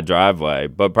driveway,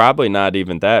 but probably not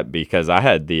even that because I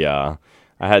had the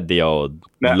old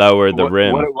lower the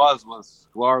rim. What it was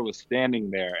Sklar was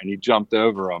standing there and he jumped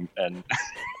over him and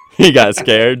he got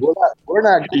scared. We're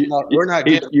not getting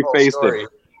you faced story.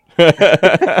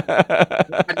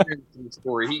 it.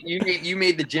 Story. You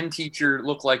made the gym teacher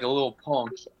look like a little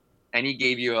punk, and he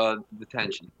gave you a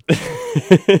detention.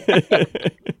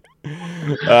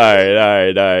 All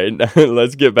right.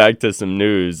 Let's get back to some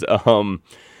news.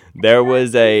 There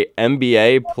was a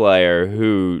NBA player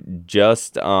who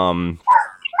just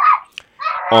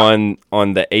on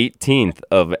the 18th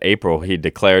of April, he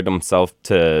declared himself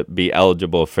to be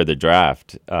eligible for the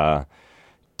draft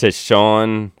to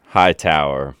Sean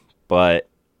Hightower. But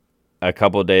a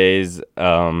couple days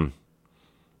on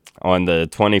the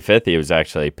 25th, he was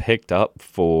actually picked up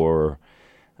for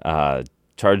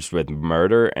charged with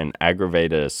murder and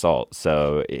aggravated assault.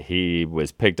 So he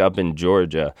was picked up in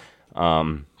Georgia.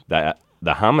 The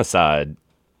homicide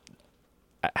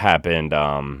happened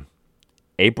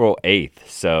April 8th.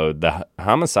 So the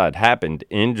homicide happened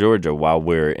in Georgia while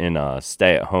we're in a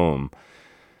stay-at-home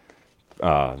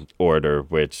order,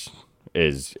 which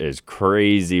is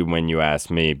crazy when you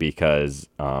ask me, because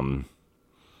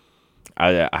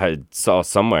I saw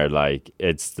somewhere like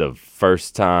it's the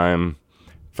first time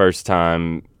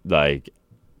like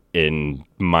in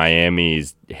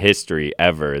Miami's history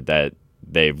ever that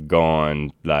they've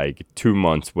gone like 2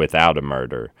 months without a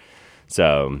murder.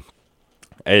 So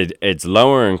it's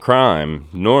lower in crime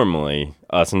normally,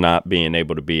 us not being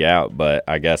able to be out, but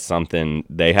I guess something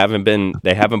they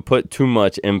haven't put too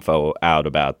much info out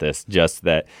about this, just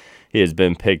that he has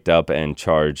been picked up and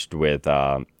charged with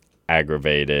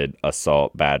aggravated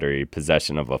assault, battery,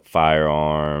 possession of a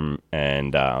firearm,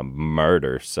 and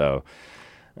murder. So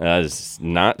I was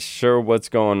not sure what's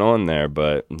going on there,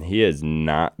 but he is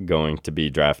not going to be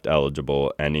draft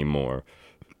eligible anymore.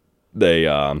 They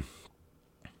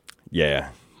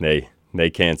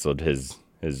canceled his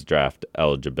draft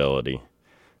eligibility.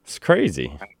 It's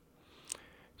crazy.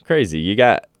 You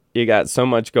got so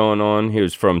much going on. He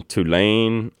was from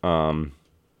Tulane.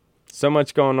 So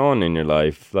much going on in your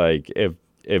life. Like if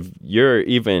you're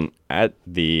even at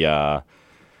the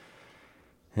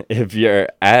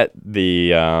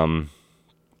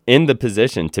in the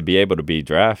position to be able to be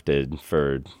drafted,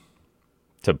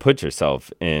 to put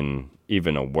yourself in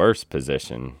even a worse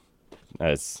position,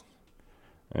 that's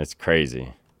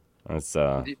crazy. That's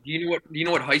Do you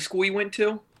know what high school he went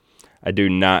to? I do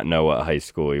not know what high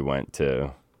school he went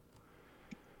to.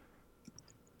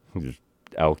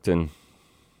 Elkton?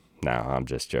 No, I'm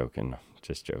just joking.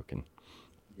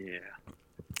 Yeah.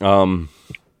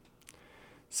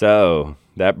 So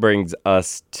that brings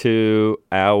us to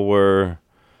our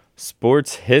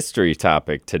sports history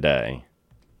topic today.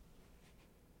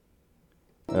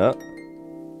 Yep.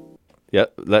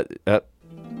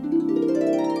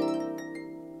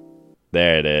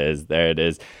 There it is.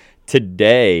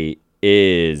 Today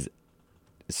is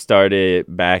started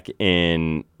back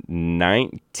in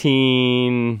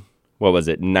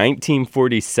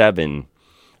 1947,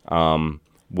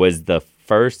 was the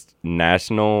first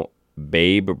National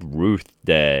Babe Ruth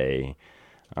Day.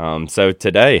 So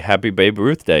today, happy Babe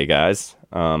Ruth Day, guys.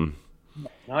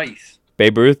 Nice.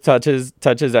 Babe Ruth touches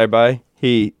everybody.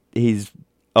 He's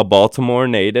a Baltimore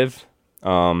native.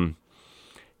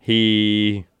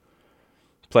 He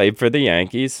played for the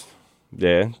Yankees.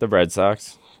 Yeah, the Red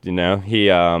Sox. You know, he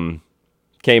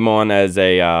came on as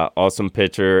a awesome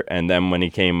pitcher, and then when he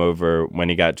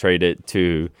got traded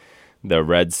to the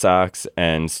Red Sox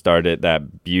and started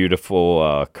that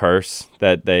beautiful curse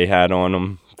that they had on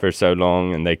him for so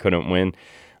long, and they couldn't win.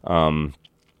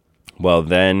 Well,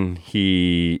 then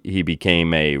he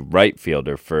became a right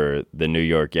fielder for the New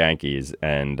York Yankees,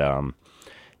 and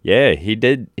he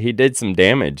did some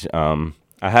damage. I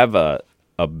have a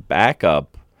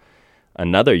backup,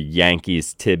 another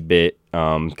Yankees tidbit,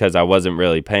 because I wasn't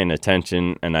really paying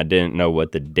attention and I didn't know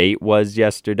what the date was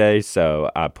yesterday, so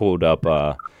I pulled up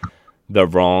the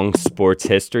wrong sports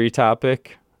history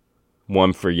topic,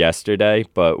 one for yesterday,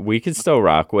 but we could still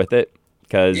rock with it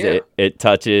because it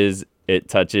touches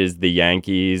the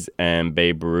Yankees and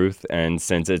Babe Ruth, and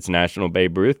since it's National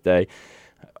Babe Ruth Day,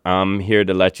 I'm here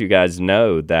to let you guys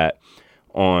know that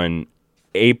on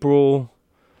April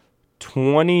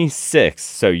 26th,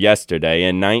 so yesterday,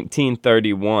 in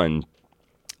 1931,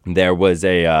 there was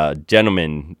a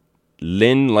gentleman,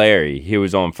 Lynn Larry. He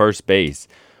was on first base,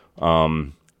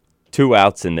 2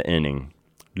 outs in the inning.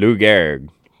 Lou Gehrig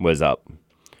was up.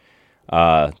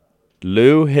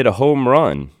 Lou hit a home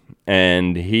run,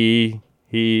 and he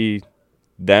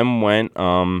then went,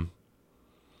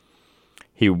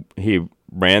 he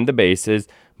ran the bases.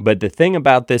 But the thing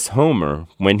about this homer,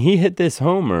 when he hit this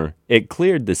homer, it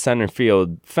cleared the center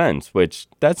field fence, which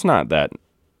that's not that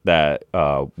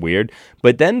weird.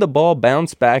 But then the ball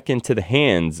bounced back into the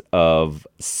hands of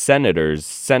Senators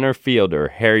center fielder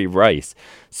Harry Rice.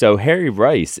 So Harry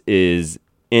Rice is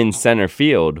in center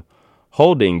field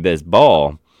holding this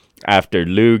ball after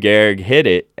Lou Gehrig hit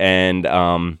it, and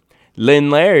Lynn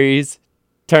Larry's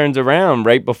turns around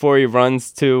right before he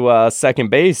runs to second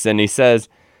base, and he says,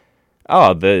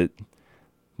 "Oh, the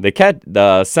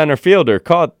center fielder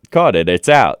caught caught it. It's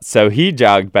out. So he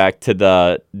jogged back to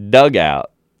the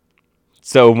dugout.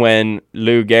 So when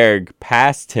Lou Gehrig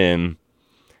passed him,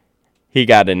 he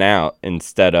got an out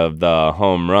instead of the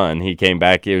home run. He came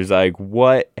back. He was like,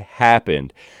 what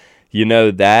happened?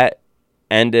 That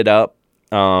ended up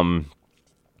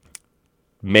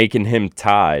making him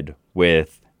tied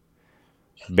with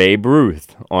Babe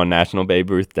Ruth on National Babe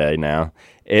Ruth Day now.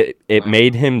 It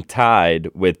made him tied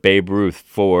with Babe Ruth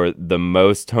for the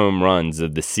most home runs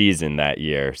of the season that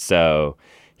year. So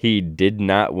he did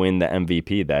not win the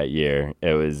MVP that year.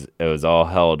 It was all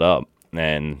held up.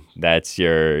 And that's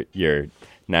your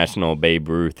National Babe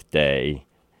Ruth Day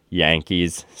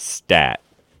Yankees stat.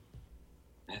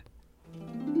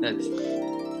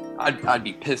 I'd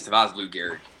be pissed if I was Lou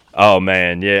Gehrig. Oh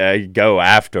man, yeah, go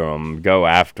after him,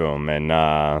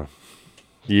 and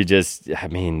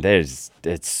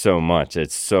it's so much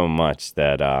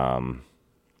that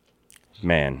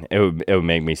man, it would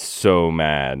make me so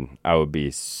mad. I would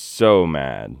be so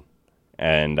mad,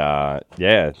 and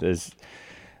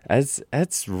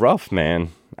that's rough, man.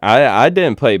 I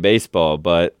didn't play baseball,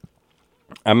 but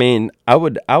I mean, I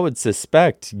would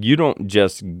suspect you don't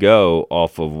just go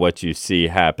off of what you see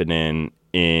happening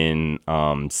in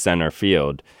center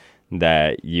field,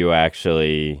 that you have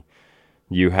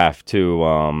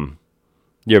to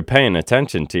you're paying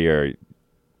attention to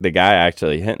the guy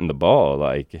actually hitting the ball.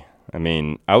 Like, I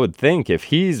mean, I would think if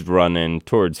he's running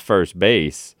towards first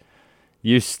base,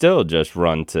 you still just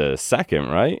run to second,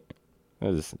 right? I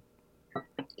would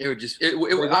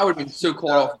have been so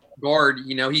caught off guard.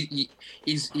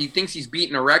 He thinks he's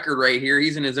beating a record right here.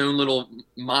 He's in his own little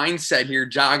mindset here,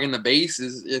 jogging the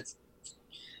bases.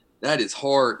 That is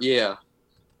hard. Yeah.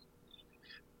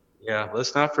 Yeah.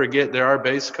 Let's not forget there are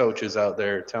base coaches out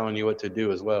there telling you what to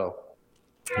do as well.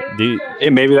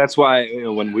 Maybe that's why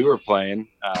when we were playing,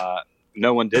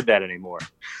 no one did that anymore.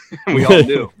 We all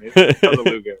knew.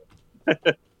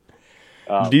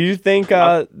 Do you think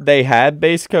they had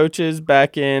base coaches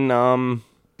back in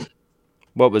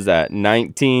what was that,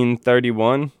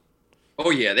 1931? Oh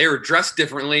yeah, they were dressed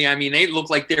differently. I mean, they looked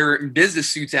like they were in business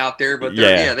suits out there, but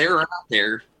they were out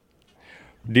there.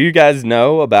 Do you guys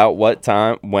know about what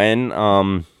time when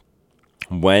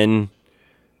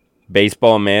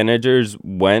baseball managers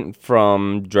went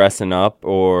from dressing up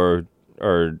or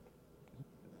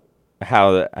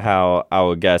how I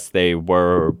would guess they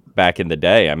were back in the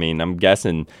day? I mean, I'm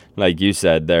guessing, like you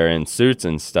said, they're in suits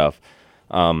and stuff.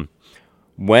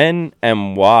 When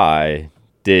and why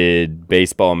did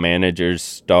baseball managers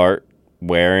start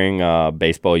wearing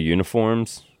baseball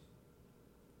uniforms?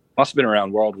 Must have been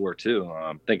around World War II.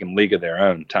 I'm thinking League of Their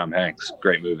Own. Tom Hanks,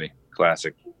 great movie,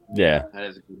 classic. Yeah, that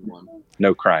is a good one.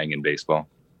 No crying in baseball.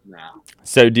 No.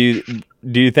 So do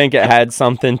you think it had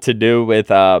something to do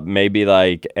with maybe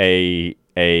like a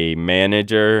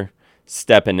manager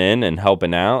stepping in and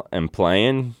helping out and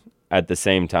playing at the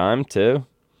same time too?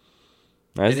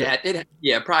 Probably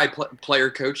player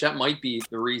coach. That might be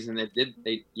the reason that did.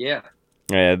 Yeah,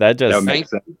 that just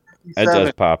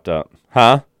popped up,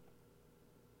 huh?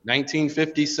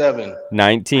 1957.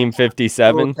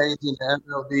 1957. The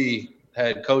MLB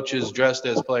had coaches dressed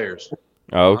as players.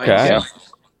 Okay. Yeah.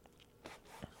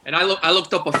 And I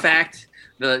looked up a fact.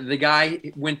 The guy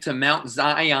went to Mount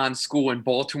Zion School in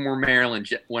Baltimore, Maryland,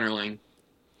 Winterling.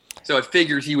 So it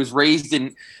figures he was raised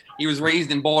in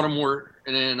Baltimore,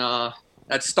 and then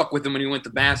that stuck with him when he went to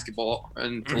basketball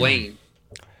in Tulane.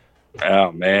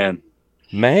 Oh man.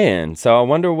 So I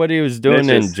wonder what he was doing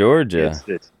in Georgia.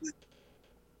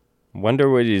 Wonder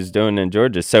what he's doing in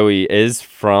Georgia. So he's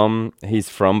from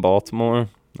Baltimore.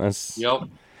 Yep.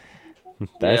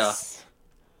 That's.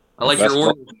 I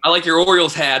like your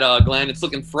Orioles hat, Glenn. It's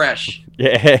looking fresh.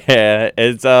 Yeah,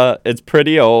 it's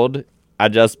pretty old. I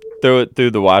just threw it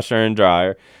through the washer and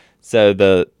dryer, so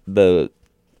the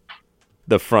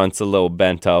front's a little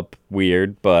bent up,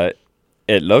 weird, but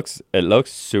it looks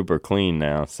super clean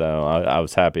now. So I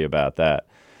was happy about that.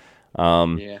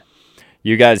 Yeah.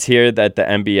 You guys hear that the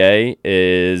NBA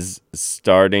is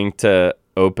starting to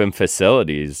open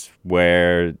facilities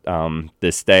where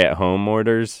the stay-at-home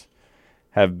orders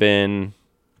have been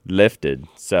lifted.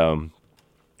 So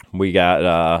we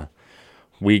got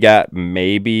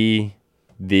maybe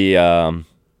the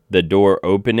door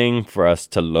opening for us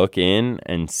to look in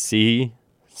and see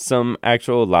some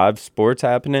actual live sports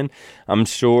happening. I'm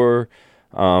sure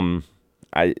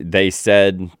they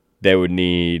said they would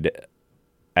need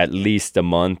at least a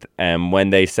month, and when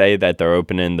they say that they're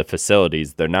opening the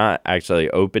facilities, they're not actually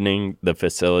opening the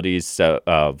facilities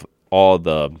of all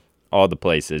the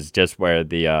places, just where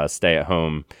the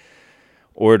stay-at-home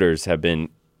orders have been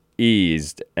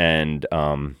eased, and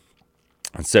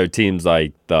So teams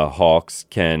like the Hawks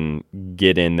can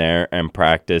get in there and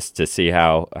practice to see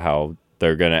how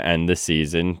they're going to end the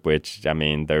season, which, I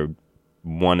mean, they're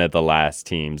one of the last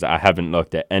teams. I haven't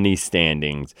looked at any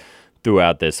standings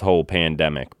throughout this whole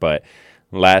pandemic, but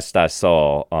last I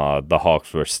saw, the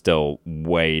Hawks were still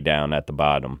way down at the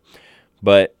bottom.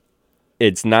 But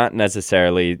it's not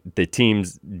necessarily the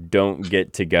teams don't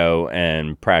get to go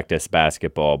and practice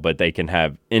basketball, but they can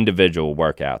have individual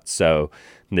workouts. So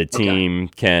the team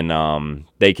can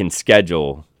they can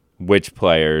schedule which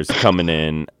players coming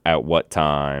in at what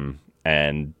time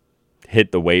and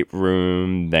hit the weight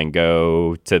room, then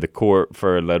go to the court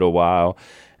for a little while.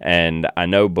 And I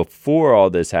know before all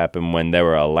this happened, when they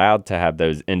were allowed to have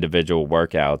those individual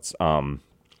workouts,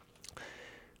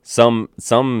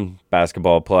 some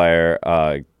basketball player,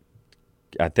 I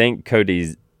think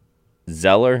Cody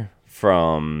Zeller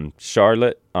from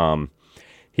Charlotte,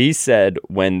 he said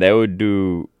when they would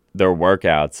do their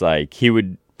workouts, like he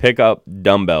would pick up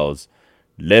dumbbells,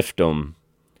 lift them,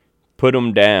 put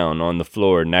them down on the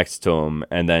floor next to him,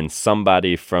 and then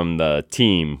somebody from the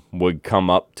team would come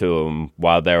up to him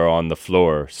while they were on the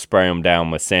floor, spray them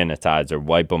down with sanitizer,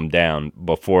 wipe them down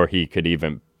before he could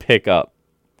even pick up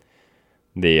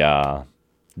the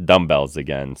dumbbells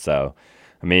again. So,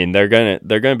 I mean, they're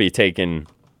gonna be taking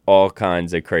all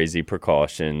kinds of crazy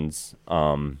precautions.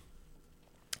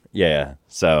 Yeah.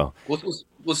 So.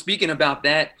 Well, speaking about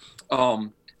that,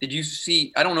 did you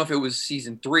see? I don't know if it was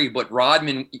season 3, but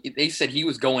Rodman. They said he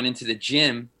was going into the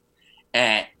gym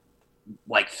at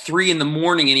like 3 a.m,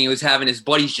 and he was having his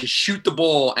buddies just shoot the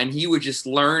ball, and he was just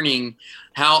learning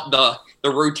how the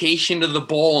rotation of the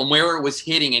ball and where it was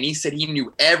hitting. And he said he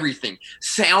knew everything,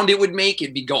 sound it would make,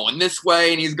 it be going this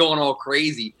way, and he's going all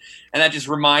crazy. And that just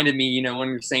reminded me, you know, when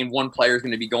you're saying one player is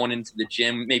going to be going into the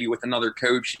gym, maybe with another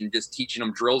coach and just teaching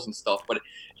them drills and stuff. But it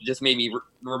just made me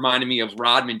reminded me of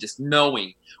Rodman just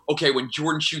knowing, okay, when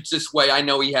Jordan shoots this way, I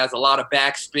know he has a lot of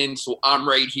backspin, so I'm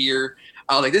right here.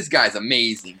 I was like, this guy's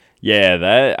amazing.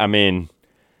 Yeah, I mean,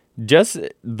 just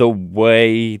the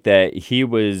way that he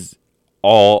was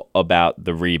all about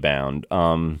the rebound.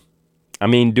 I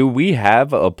mean, do we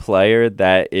have a player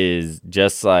that is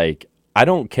just like, I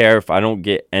don't care if I don't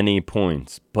get any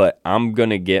points, but I'm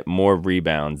going to get more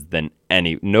rebounds than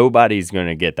nobody's going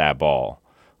to get that ball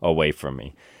away from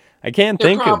me. I can't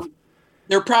think of.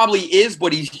 There probably is,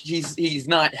 but he's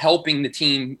not helping the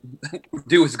team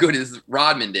do as good as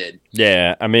Rodman did.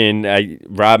 Yeah, I mean,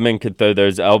 Rodman could throw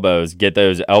those elbows, get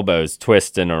those elbows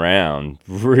twisting around,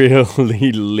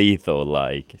 really lethal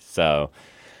like. So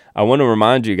I want to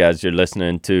remind you guys you're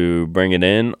listening to Bring It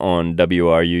In on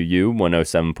WRUU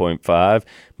 107.5.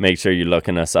 Make sure you're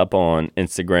looking us up on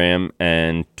Instagram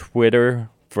and Twitter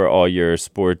for all your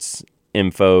sports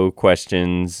info,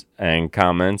 questions, and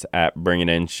comments at Bring It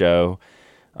In Show.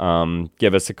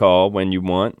 Give us a call when you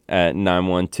want at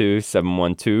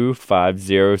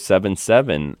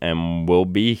 912-712-5077, and we'll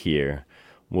be here.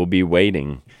 We'll be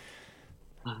waiting.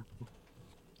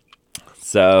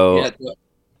 So, yeah,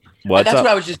 what's that's up?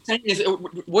 what I was just saying. Is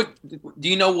what do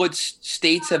you know? What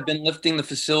states have been lifting the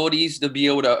facilities to be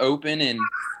able to open? And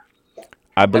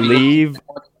I believe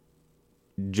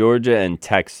Georgia and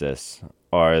Texas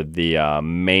are the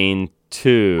main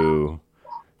two.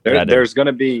 There's going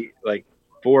to be like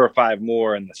 4 or 5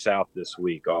 more in the South this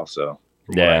week also.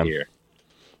 Yeah.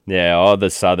 Yeah, all the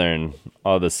southern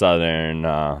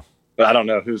but I don't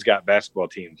know who's got basketball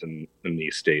teams in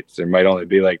these states. There might only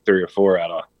be like 3 or 4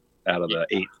 out of the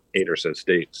eight or so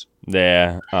states.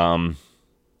 Yeah.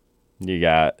 You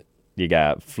got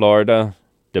Florida,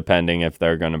 depending if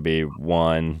they're going to be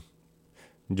one.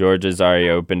 Georgia's already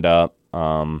opened up.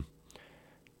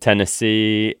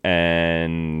 Tennessee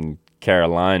and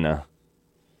Carolina.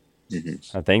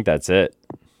 Mm-hmm. I think that's it.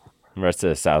 The rest of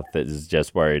the South is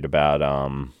just worried about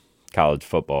college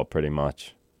football, pretty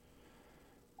much.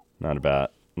 Not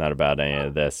about any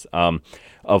of this.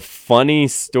 A funny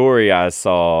story I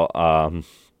saw.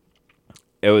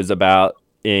 It was about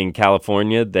in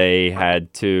California. They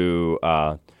had to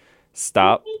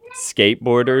stop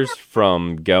skateboarders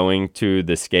from going to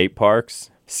the skate parks.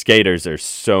 Skaters are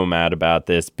so mad about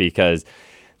this because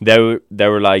they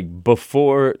were like,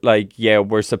 before, like, yeah,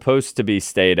 we're supposed to be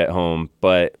stayed at home,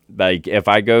 but like if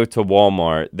I go to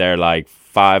Walmart, there are like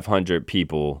 500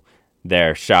 people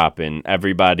there shopping.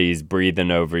 Everybody's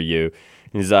breathing over you.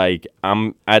 He's like,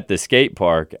 I'm at the skate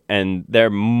park and there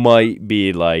might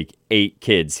be like 8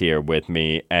 kids here with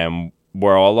me and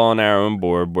we're all on our own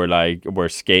board. We're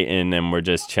skating and we're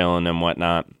just chilling and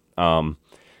whatnot.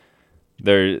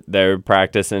 They're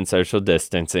practicing social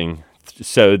distancing.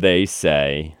 So they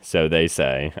say.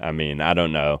 I mean, I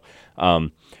don't know.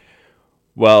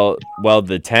 Well,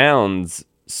 the towns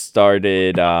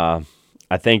started, I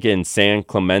think in San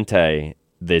Clemente,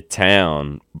 the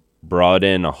town brought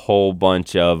in a whole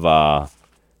bunch of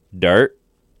dirt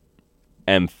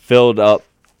and filled up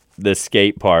the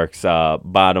skate park's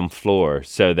bottom floor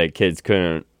so that kids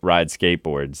couldn't ride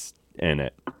skateboards in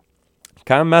it.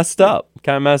 Kind of messed up.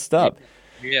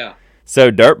 Yeah.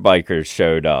 So dirt bikers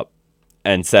showed up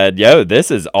and said, yo,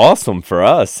 this is awesome for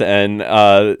us. And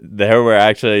there were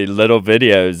actually little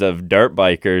videos of dirt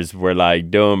bikers were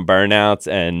like doing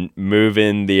burnouts and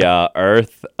moving the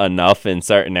earth enough in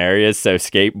certain areas so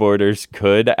skateboarders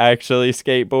could actually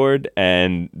skateboard.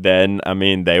 And then, I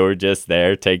mean, they were just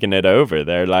there taking it over.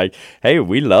 They're like, hey,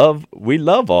 we love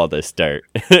all this dirt.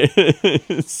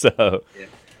 So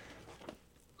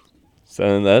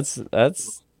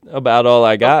that's about all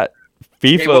I got.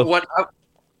 FIFA. Hey, but what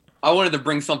I wanted to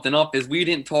bring something up is we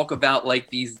didn't talk about like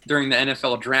these during the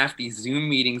NFL draft, these Zoom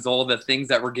meetings, all the things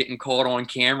that were getting caught on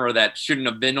camera that shouldn't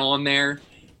have been on there.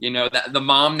 You know, that the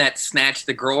mom that snatched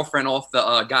the girlfriend off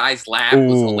the guy's lap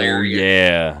was hilarious.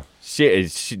 Yeah.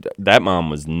 She that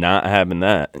mom was not having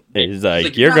that. It's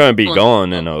like you're going to be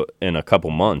gone in a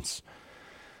couple months.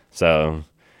 So,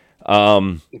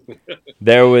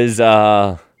 there was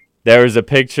a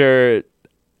picture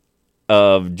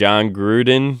of John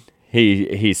Gruden.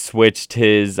 He switched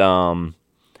his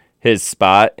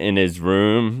spot in his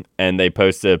room, and they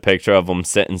posted a picture of him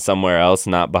sitting somewhere else,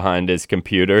 not behind his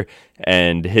computer,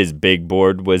 and his big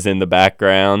board was in the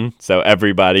background. So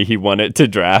everybody he wanted to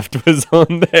draft was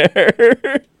on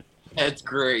there. That's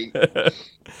great.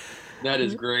 That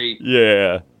is great.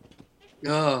 Yeah.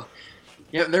 Yeah.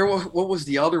 What was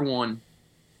the other one?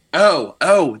 Oh,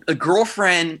 a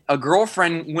girlfriend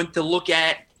went to look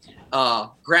at.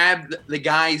 Grabbed the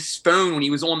guy's phone when he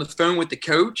was on the phone with the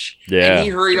coach. Yeah. And he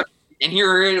hurried up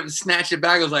and snatched it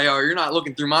back. I was like, oh, you're not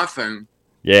looking through my phone.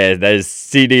 Yeah, that's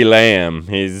CeeDee Lamb.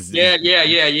 He's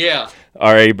Yeah.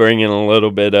 already bringing a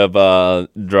little bit of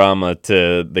drama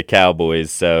to the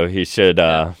Cowboys, so he should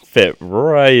fit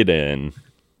right in.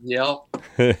 Yep.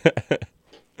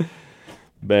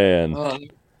 Man.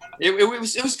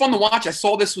 It was fun to watch. I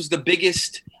saw this was the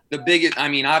biggest. I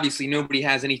mean, obviously nobody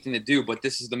has anything to do, but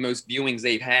this is the most viewings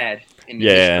they've had in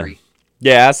history.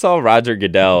 Yeah, I saw Roger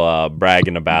Goodell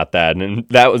bragging about that, and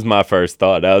that was my first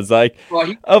thought. I was like,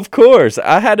 of course,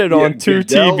 I had it on two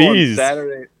Goodell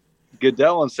TVs.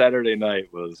 Goodell on Saturday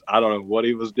night was, I don't know what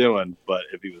he was doing, but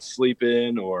if he was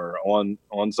sleeping or on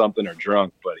something or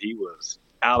drunk, but he was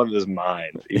out of his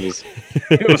mind. It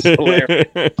was hilarious.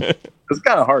 It was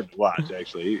kind of hard to watch,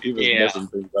 actually. He was messing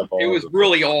things up all It was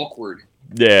really awkward.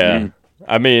 Yeah.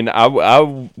 I mean, I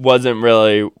wasn't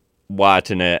really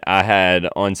watching it.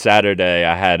 On Saturday,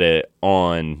 I had it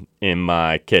on in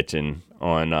my kitchen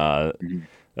on a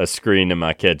screen in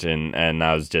my kitchen, and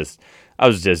I was just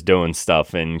doing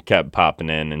stuff and kept popping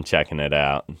in and checking it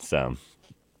out. So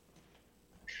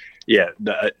yeah,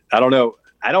 I don't know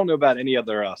about any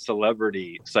other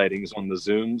celebrity sightings on the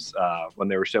Zooms when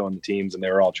they were showing the teams and they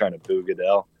were all trying to boo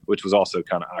Goodell, which was also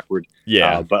kind of awkward.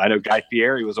 Yeah. But I know Guy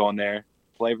Fieri was on there.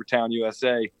 Flavortown,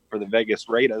 USA for the Vegas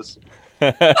Raiders.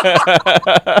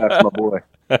 That's my boy.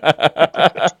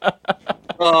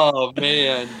 Oh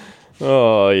man.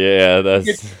 Oh yeah,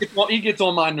 he gets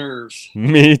on my nerves.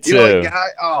 Me too. You like Guy?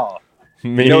 Oh,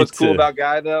 me you know what's too. cool about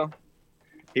Guy though?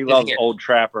 He loves Old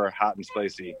Trapper hot and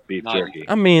spicy beef jerky.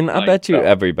 I mean, I bet you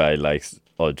everybody likes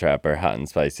Old Trapper hot and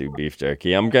spicy beef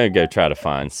jerky. I'm gonna go try to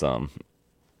find some.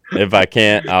 If I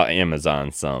can't, I'll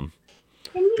Amazon some.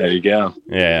 There you go.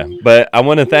 Yeah, but I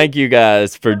want to thank you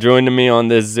guys for joining me on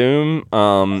this Zoom,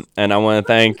 and I want to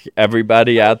thank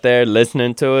everybody out there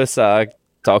listening to us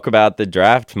talk about the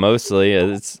draft. Mostly,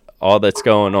 it's all that's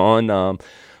going on.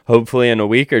 Hopefully, in a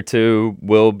week or two,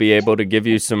 we'll be able to give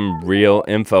you some real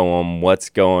info on what's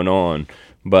going on.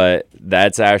 But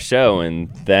that's our show, and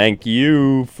thank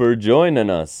you for joining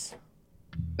us.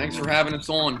 Thanks for having us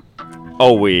on.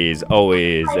 Always.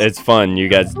 It's fun. You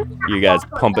guys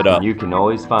pump it up. You can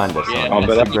always find us on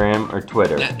Instagram or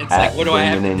Twitter It's like, what do I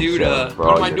have to do to?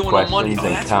 What am I doing on Monday? Oh,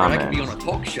 that's right. I could be on a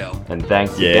talk show. And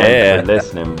thanks again for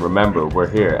listening. Remember,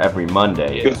 we're here every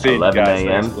Monday at 11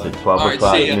 a.m. to 12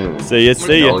 o'clock noon. See you.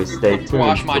 Always stay tuned to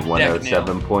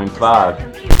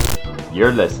 107.5.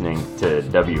 You're listening to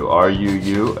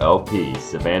WRUU-LP,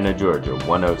 Savannah, Georgia,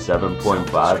 107.5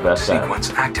 FM,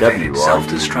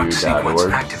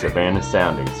 WRUU.org, Savannah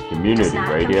Soundings, community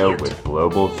radio with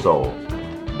global soul.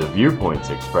 The viewpoints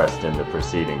expressed in the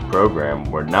preceding program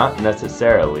were not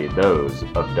necessarily those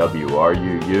of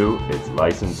WRUU, its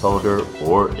license holder,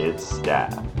 or its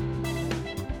staff.